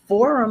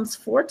 forums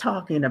for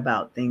talking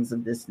about things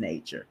of this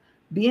nature,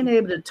 being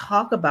able to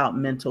talk about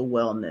mental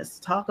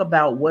wellness, talk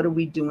about what are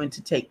we doing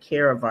to take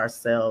care of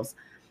ourselves.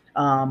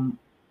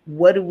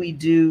 What do we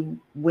do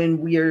when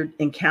we're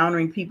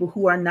encountering people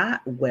who are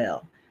not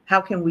well?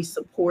 How can we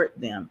support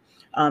them?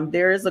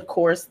 There is a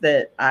course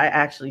that I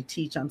actually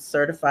teach. I'm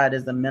certified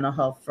as a mental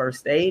health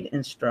first aid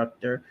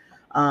instructor.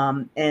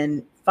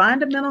 And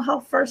find a mental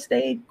health first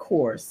aid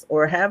course,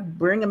 or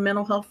bring a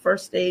mental health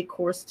first aid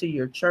course to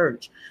your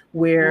church,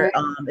 where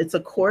Right. it's a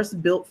course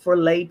built for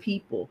lay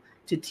people,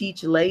 to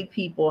teach lay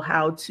people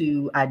how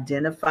to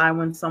identify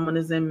when someone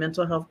is in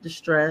mental health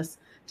distress,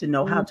 to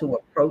know how to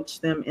approach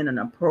them in an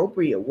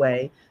appropriate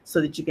way so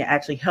that you can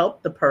actually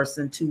help the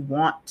person to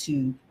want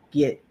to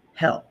get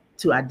help,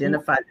 to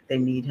identify that they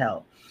need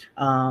help.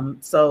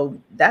 So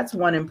that's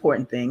one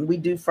important thing. We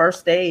do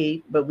first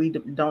aid, but we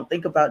don't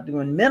think about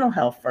doing mental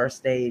health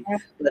first aid.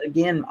 But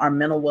again, our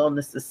mental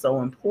wellness is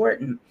so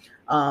important.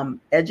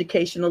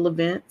 Educational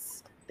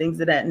events, things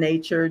of that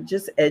nature,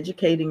 just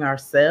educating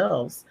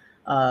ourselves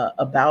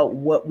about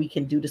what we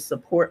can do to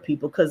support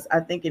people. Because I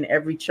think in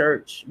every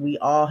church, we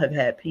all have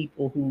had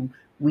people who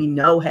we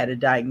know had a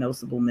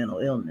diagnosable mental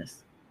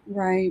illness.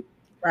 Right.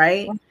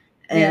 Right.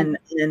 Yeah.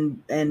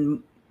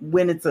 And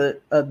when it's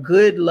a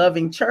good,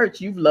 loving church,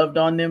 you've loved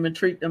on them and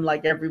treat them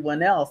like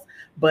everyone else.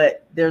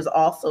 But there's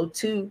also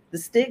too the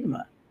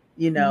stigma.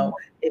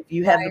 If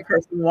you have the Right.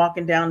 person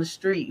walking down the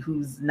street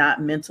who's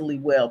not mentally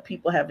well,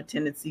 people have a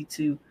tendency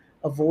to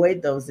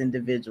avoid those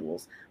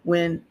individuals,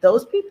 when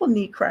those people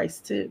need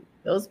Christ too.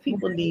 Those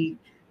people need,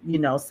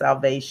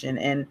 salvation.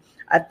 And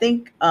I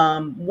think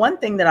one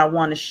thing that I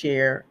want to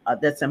share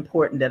that's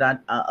important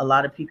that a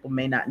lot of people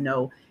may not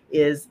know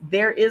is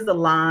there is a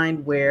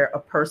line where a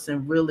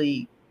person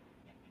really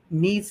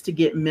needs to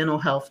get mental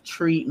health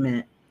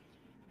treatment.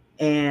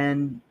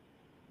 And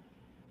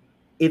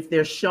if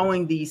they're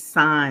showing these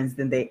signs,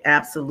 then they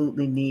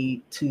absolutely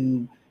need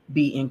to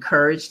be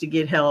encouraged to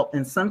get help.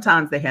 And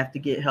sometimes they have to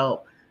get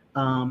help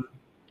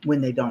when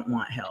they don't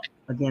want help,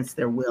 against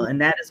their will. And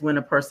that is when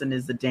a person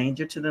is a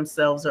danger to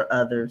themselves or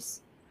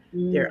others.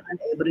 They're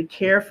unable to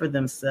care for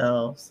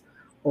themselves,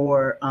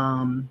 or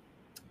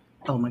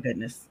oh my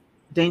goodness,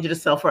 danger to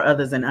self or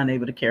others and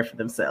unable to care for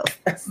themselves.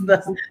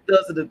 Those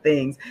are the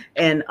things.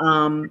 And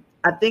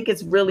I think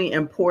it's really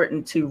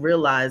important to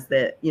realize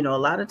that, a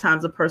lot of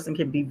times a person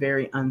can be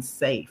very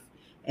unsafe.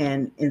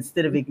 And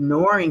instead of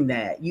ignoring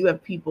that, you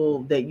have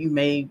people that you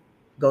may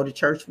go to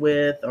church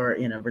with or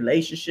in a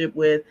relationship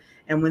with.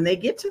 And when they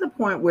get to the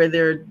point where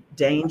they're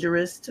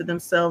dangerous to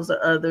themselves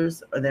or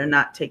others, or they're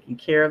not taking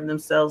care of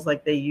themselves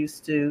like they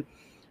used to,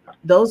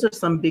 those are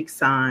some big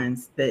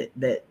signs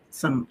that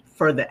some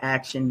further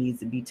action needs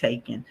to be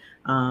taken.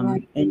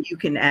 Right. And you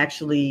can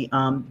actually,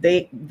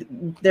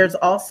 there's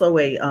also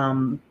a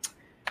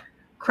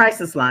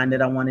crisis line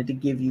that I wanted to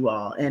give you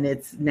all, and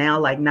it's now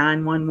like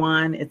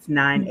 911. It's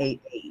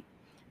 988.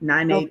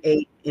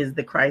 988 is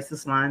the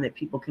crisis line that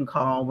people can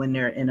call when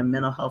they're in a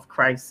mental health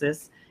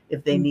crisis,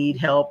 if they need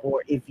help,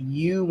 or if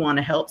you want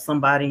to help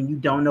somebody and you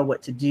don't know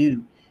what to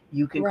do.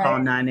 You can call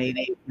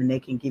 988 and they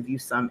can give you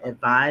some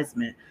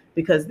advisement,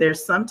 because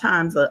there's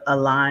sometimes a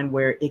line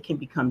where it can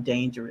become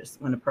dangerous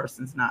when a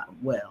person's not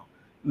well,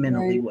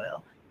 mentally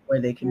well, where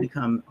they can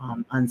become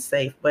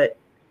unsafe. But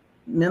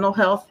mental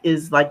health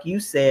is, like you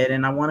said,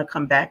 and I want to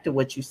come back to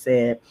what you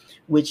said,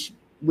 which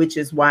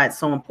is why it's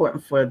so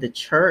important for the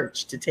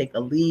church to take a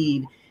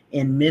lead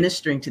in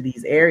ministering to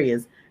these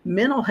areas.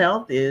 Mental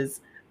health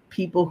is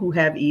people who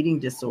have eating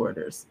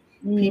disorders,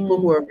 people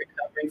who are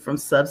recovering from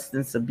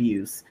substance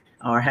abuse,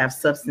 or have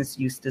substance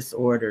use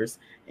disorders,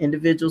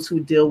 individuals who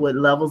deal with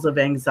levels of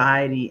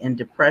anxiety and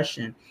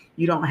depression.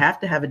 You don't have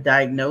to have a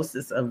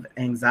diagnosis of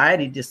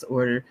anxiety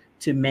disorder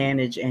to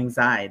manage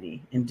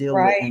anxiety and deal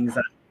with Right.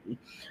 anxiety.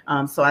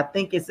 So I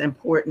think it's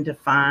important to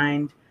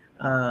find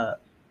uh,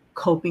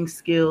 coping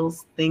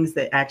skills, things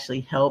that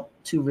actually help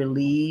to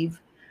relieve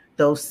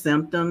those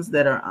symptoms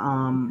that are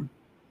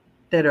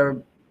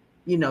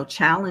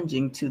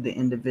challenging to the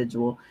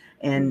individual,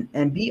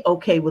 and be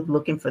okay with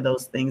looking for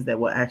those things that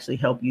will actually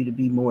help you to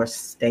be more Yes.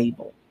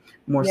 stable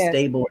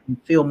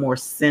and feel more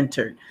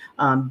centered.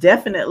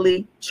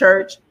 Definitely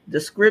church, the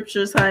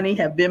scriptures, honey,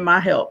 have been my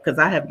help, because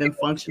I have been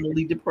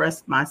functionally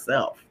depressed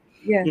myself,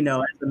 Yes.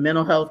 as a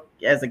mental health,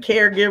 as a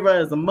caregiver,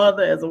 as a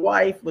mother, as a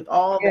wife, with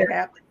all Yes. that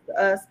happens to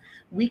us.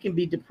 We can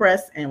be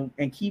depressed and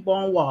keep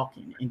on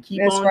walking and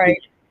keep That's on doing, right.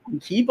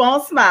 and keep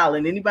on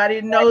smiling. Anybody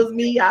that Right. knows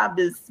me, I've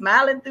been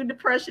smiling through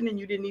depression and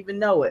you didn't even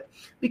know it,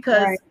 Right.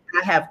 because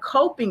I have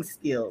coping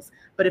skills.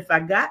 But if I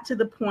got to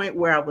the point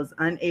where I was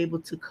unable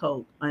to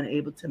cope,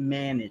 unable to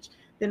manage,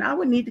 then I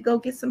would need to go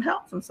get some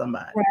help from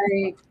somebody.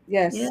 Right.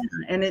 Yeah. Yes.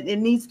 And it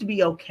needs to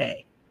be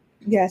okay.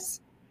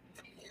 Yes.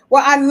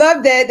 Well, I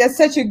love that. That's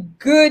such a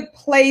good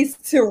place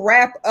to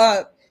wrap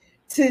up,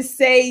 to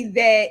say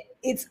that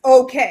it's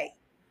okay.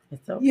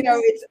 It's okay.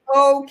 It's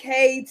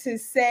okay to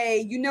say,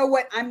 you know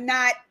what, I'm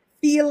not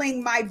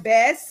feeling my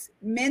best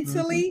Hmm.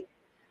 mentally.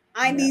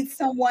 I Yeah. need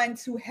someone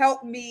to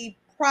help me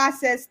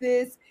process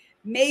this.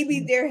 Maybe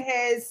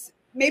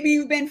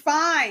you've been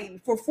fine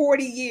for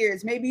 40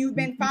 years. Maybe you've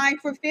been Hmm. fine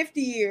for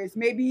 50 years.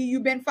 Maybe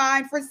you've been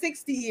fine for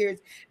 60 years.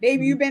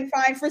 Maybe Hmm. you've been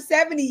fine for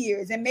 70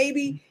 years. And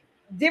maybe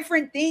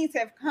different things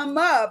have come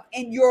up,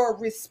 and your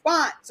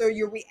response or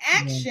your Yeah.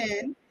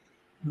 reaction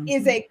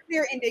is Hmm. a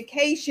clear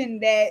indication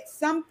that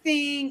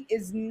something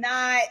is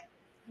not,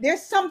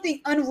 there's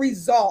something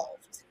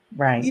unresolved,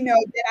 Right.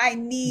 that I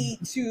need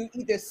to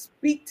either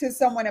speak to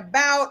someone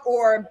about,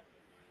 or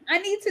I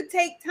need to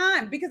take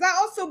time, because I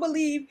also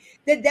believe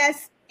that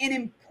that's an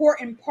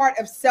important part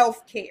of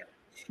self care.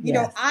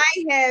 Yes. I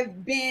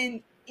have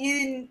been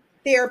in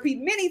therapy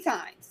many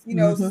times,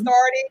 Hmm.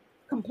 started,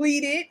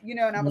 completed,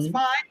 and I was Yeah.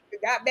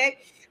 fine, got back,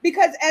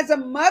 because as a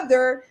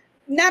mother,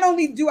 not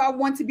only do I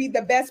want to be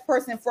the best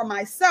person for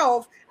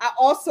myself, I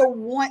also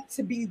want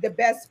to be the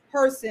best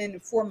person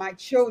for my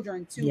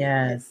children too as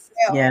Yes.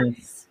 well.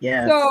 Yes.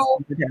 Yes.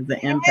 So It has an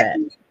impact.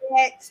 having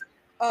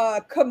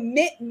that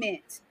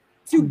commitment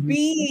to Hmm.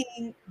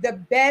 being the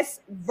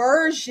best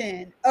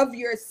version of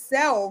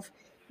yourself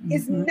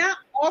is Hmm. not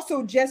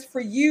also just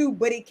for you,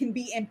 but it can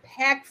be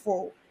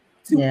impactful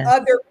to Yes.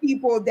 other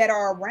people that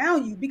are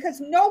around you, because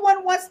no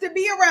one wants to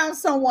be around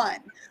someone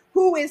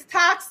who is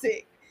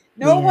toxic.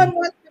 No Yeah. one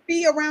wants to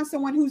be around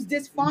someone who's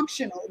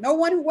dysfunctional. No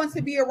one who wants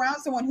to be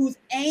around someone who's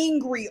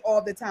angry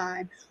all the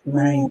time, who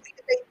Right.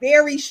 is a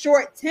very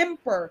short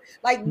temper.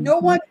 Like, no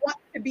Hmm. one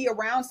wants to be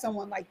around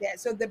someone like that.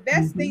 So the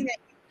best Hmm. thing that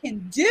you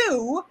can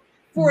do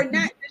for Hmm.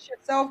 not just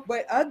yourself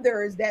but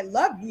others that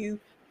love you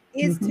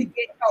is to Hmm.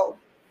 get help.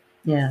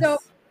 So Yes.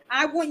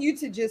 I want you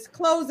to just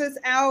close us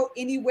out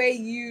any way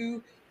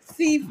you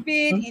see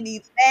fit, any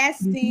Hmm.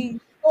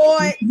 lasting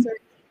thoughts Hmm. or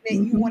that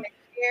you Hmm. want to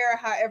share,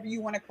 however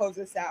you want to close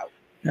us out.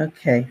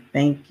 Okay,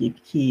 thank you,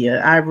 Kia.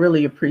 I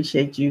really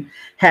appreciate you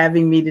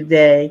having me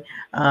today.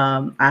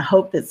 I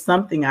hope that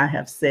something I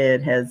have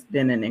said has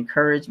been an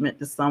encouragement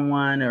to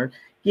someone, or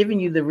giving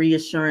you the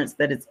reassurance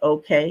that it's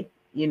okay.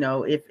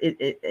 If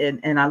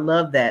and I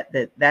love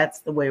that's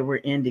the way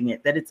we're ending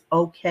it, that it's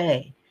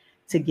okay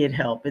to get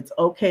help. It's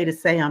okay to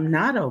say, I'm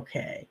not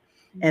okay.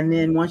 And Mhm.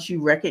 then once you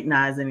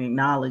recognize and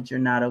acknowledge you're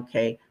not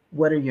okay,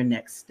 what are your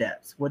next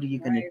steps? What are you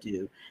going to Right.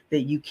 do?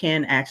 That you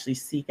can actually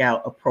seek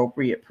out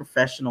appropriate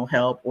professional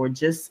help, or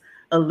just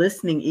a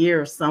listening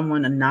ear of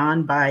someone, a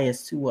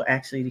non-biased, who will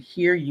actually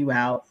hear you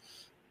out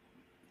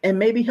and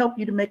maybe help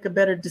you to make a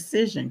better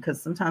decision,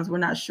 because sometimes we're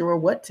not sure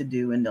what to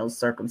do in those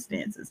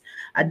circumstances.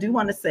 I do Mhm.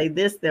 want to say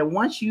this, that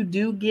once you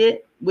do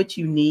get what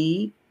you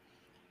need,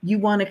 you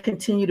want to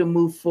continue to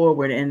move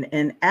forward,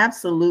 and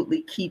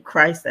absolutely keep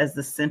Christ as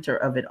the center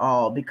of it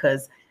all,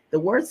 because the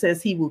word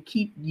says he will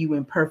keep you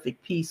in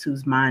perfect peace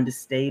whose mind is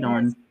stayed Yes.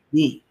 on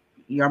me.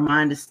 Your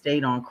mind is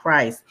stayed on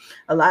Christ.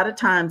 A lot of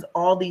times,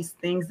 all these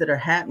things that are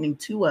happening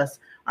to us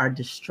are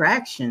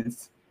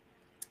distractions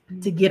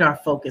to get Mhm. our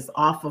focus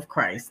off of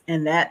Christ.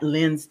 And that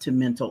lends to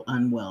mental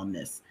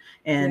unwellness.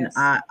 And Yes.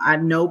 I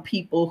know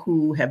people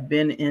who have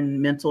been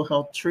in mental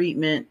health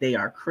treatment, they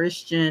are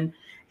Christian,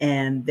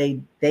 and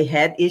they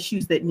had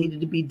issues that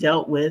needed to be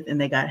dealt with,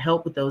 and they got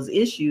help with those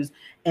issues.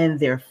 And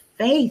their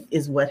faith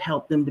is what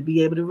helped them to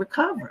be able to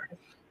recover,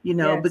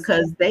 Yes.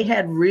 because they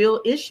had real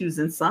issues,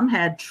 and some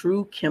had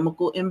true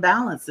chemical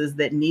imbalances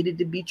that needed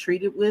to be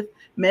treated with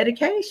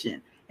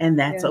medication. And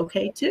that's Yes.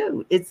 okay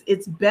too.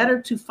 It's better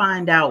to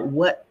find out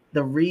what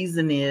the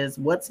reason is,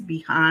 what's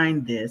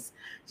behind this.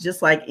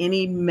 Just like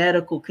any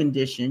medical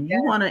condition, you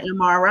Yes. want an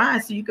MRI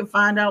so you can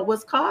find out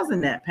what's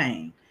causing that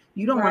pain.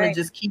 You don't want to Right.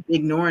 just keep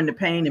ignoring the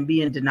pain and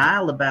be in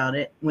denial about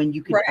it when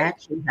you could Right.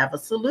 actually have a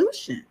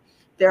solution.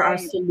 there are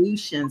Right.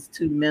 solutions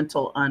to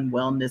mental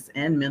unwellness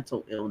and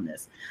mental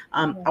illness.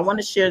 I want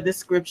to share this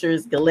scripture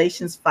is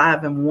Galatians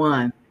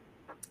 5:1.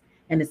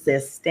 And it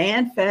says,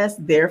 stand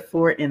fast,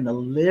 therefore, in the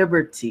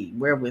liberty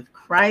wherewith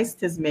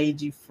Christ has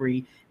made you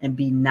free, and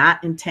be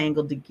not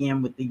entangled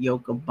again with the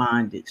yoke of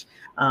bondage.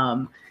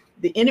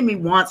 The enemy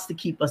wants to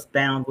keep us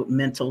bound with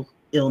mental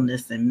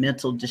illness and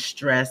mental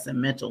distress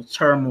and mental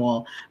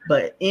turmoil,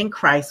 but in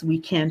Christ, we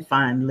can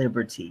find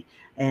liberty.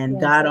 And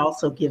Yes. God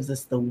also gives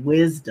us the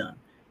wisdom,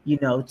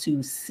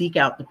 to seek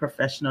out the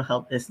professional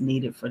help that's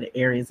needed for the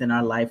areas in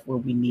our life where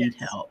we need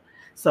Yes. help.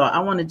 So I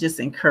want to just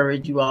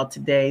encourage you all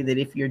today that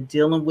if you're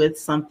dealing with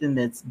something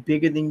that's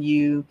bigger than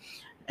you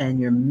and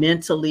you're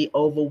mentally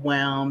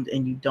overwhelmed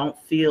and you don't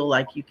feel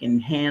like you can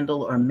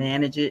handle or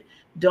manage it,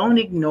 don't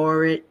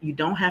ignore it. You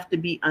don't have to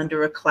be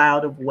under a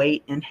cloud of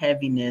weight and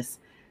heaviness.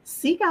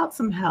 Seek out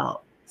some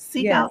help.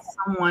 Seek out Yes.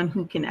 someone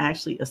who can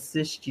actually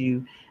assist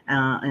you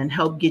and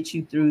help get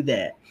you through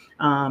that.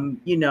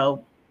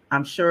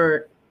 I'm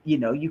sure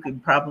you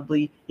could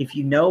probably, if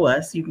you know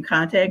us, you can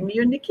contact me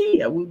or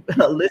Nikia. We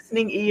a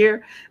listening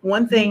ear.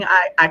 One thing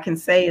I can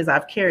say is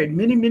I've carried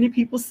many, many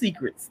people's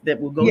secrets that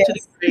will go to the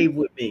Yes. grave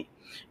with me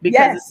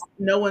because Yes. it's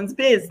no one's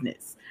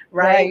business,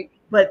 right? Right.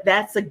 But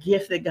that's a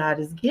gift that God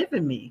has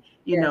given me,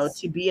 Yes.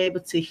 to be able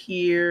to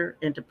hear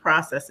and to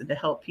process and to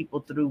help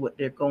people through what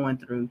they're going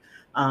through.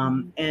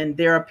 And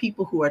there are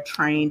people who are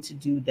trained to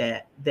do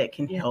that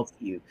can Yes. help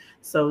you.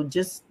 So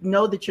just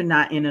know that you're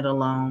not in it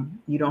alone.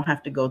 You don't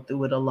have to go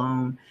through it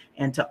alone,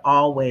 and to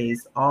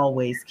always,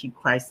 always keep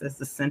Christ as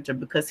the center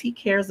because he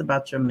cares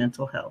about your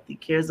mental health. He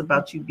cares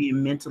about you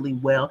being mentally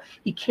well.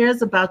 He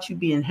cares about you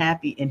being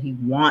happy, and he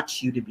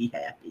wants you to be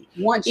happy.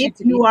 Wants you If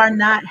to be you are happy.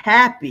 not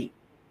happy,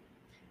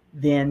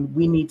 then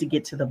we need to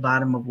get to the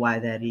bottom of why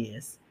that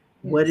is.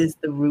 What Yes. is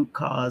the root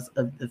cause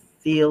of the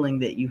feeling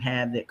that you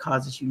have that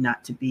causes you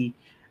not to be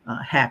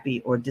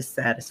happy or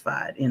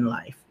dissatisfied in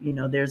life?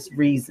 There's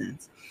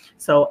reasons.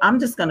 So I'm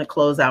just going to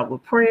close out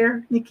with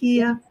prayer, Yes.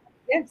 Nikia,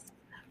 Yes.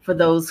 for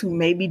those who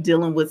may be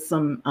dealing with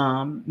some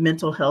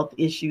mental health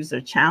issues or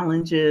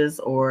challenges,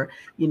 or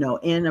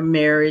in a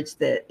marriage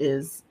that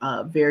is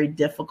very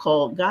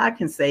difficult. God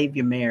can save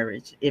your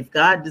marriage. If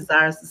God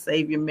desires to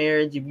save your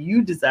marriage, if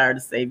you desire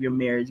to save your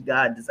marriage,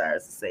 God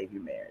desires to save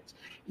your marriage.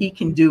 He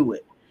can do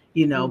it,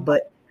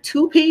 but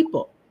two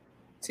people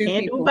Two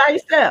can't do it people. by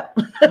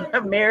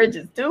yourself. Marriage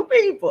is two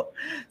people.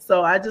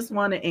 So I just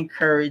want to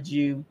encourage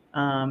you.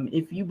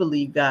 If you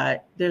believe God,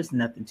 there's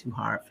nothing too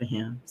hard for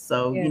him.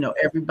 So, Yes.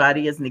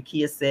 everybody, as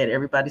Nikia said,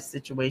 everybody's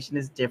situation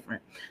is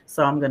different.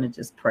 So I'm going to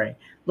just pray.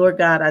 Lord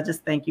God, I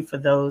just thank you for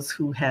those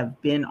who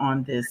have been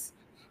on this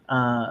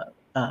uh,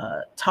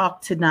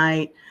 talk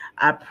tonight.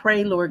 I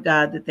pray, Lord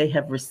God, that they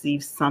have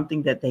received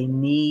something that they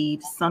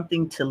need,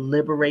 something to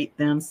liberate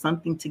them,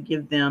 something to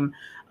give them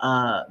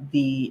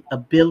the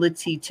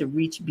ability to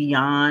reach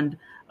beyond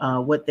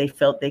what they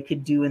felt they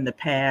could do in the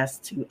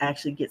past to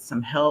actually get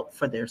some help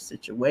for their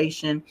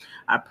situation.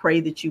 I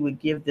pray that you would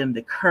give them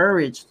the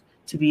courage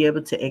to be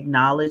able to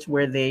acknowledge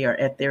where they are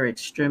at their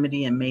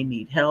extremity and may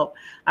need help.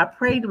 I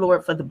pray,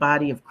 Lord, for the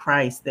body of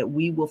Christ, that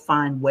we will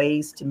find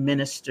ways to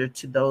minister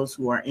to those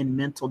who are in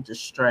mental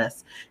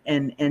distress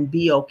and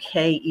be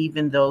okay,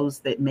 even those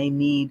that may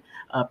need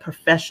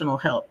professional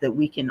help, that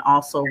we can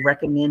also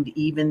recommend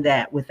even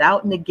that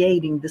without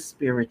negating the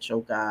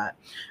spiritual. God,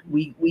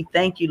 we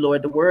thank you,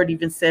 Lord. The word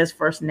even says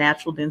first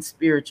natural, then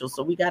spiritual.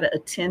 So we got to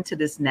attend to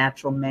this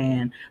natural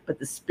man, but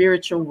the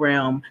spiritual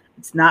realm,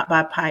 it's not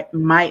by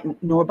might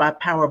nor by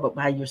power, but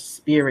by your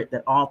spirit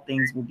that all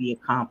things will be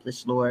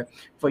accomplished, Lord,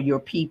 for your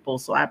people.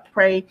 So I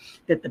pray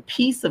that the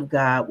peace of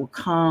God will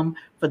come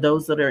for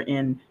those that are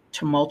in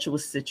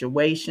tumultuous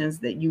situations,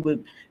 that you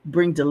would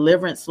bring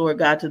deliverance, Lord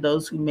God, to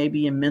those who may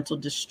be in mental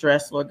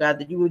distress, Lord God,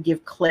 that you would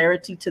give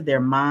clarity to their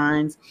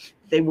minds.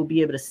 They will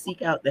be able to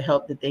seek out the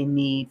help that they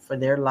need for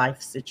their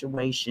life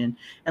situation.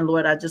 And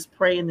Lord, I just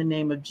pray in the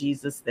name of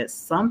Jesus that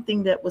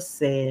something that was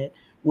said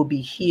will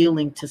be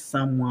healing to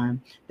someone,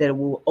 that it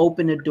will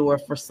open a door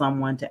for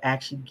someone to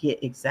actually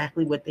get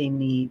exactly what they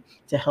need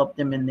to help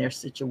them in their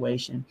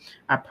situation.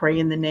 I pray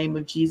in the name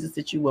of Jesus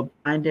that you will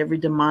bind every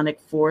demonic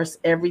force,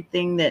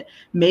 everything that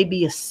may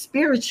be a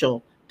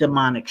spiritual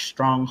demonic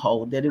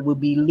stronghold, that it will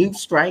be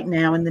loosed right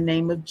now in the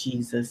name of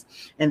Jesus,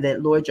 and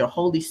that, Lord, your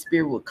Holy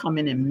Spirit will come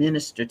in and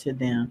minister to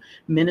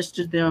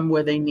them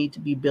where they need to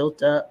be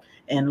built up,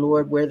 and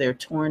Lord, where they're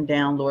torn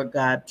down, Lord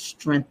God,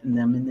 strengthen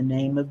them in the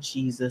name of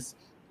Jesus.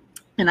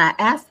 And I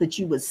ask that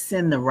you would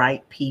send the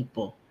right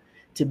people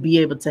to be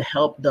able to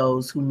help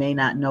those who may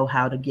not know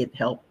how to get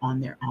help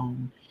on their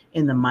own.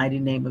 In the mighty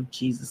name of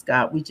Jesus,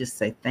 God, we just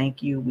say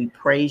thank you. We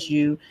praise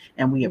you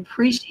and we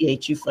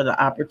appreciate you for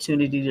the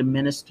opportunity to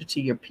minister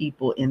to your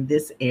people in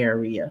this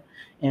area.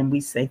 And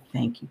we say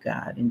thank you,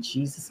 God. In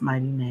Jesus'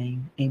 mighty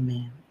name,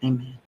 amen.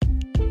 Amen.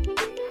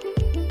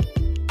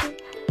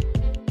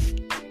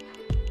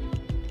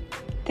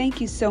 Thank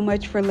you so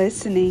much for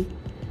listening.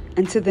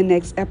 Until the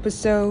next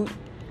episode,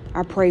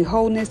 I pray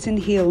wholeness and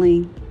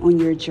healing on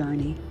your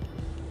journey.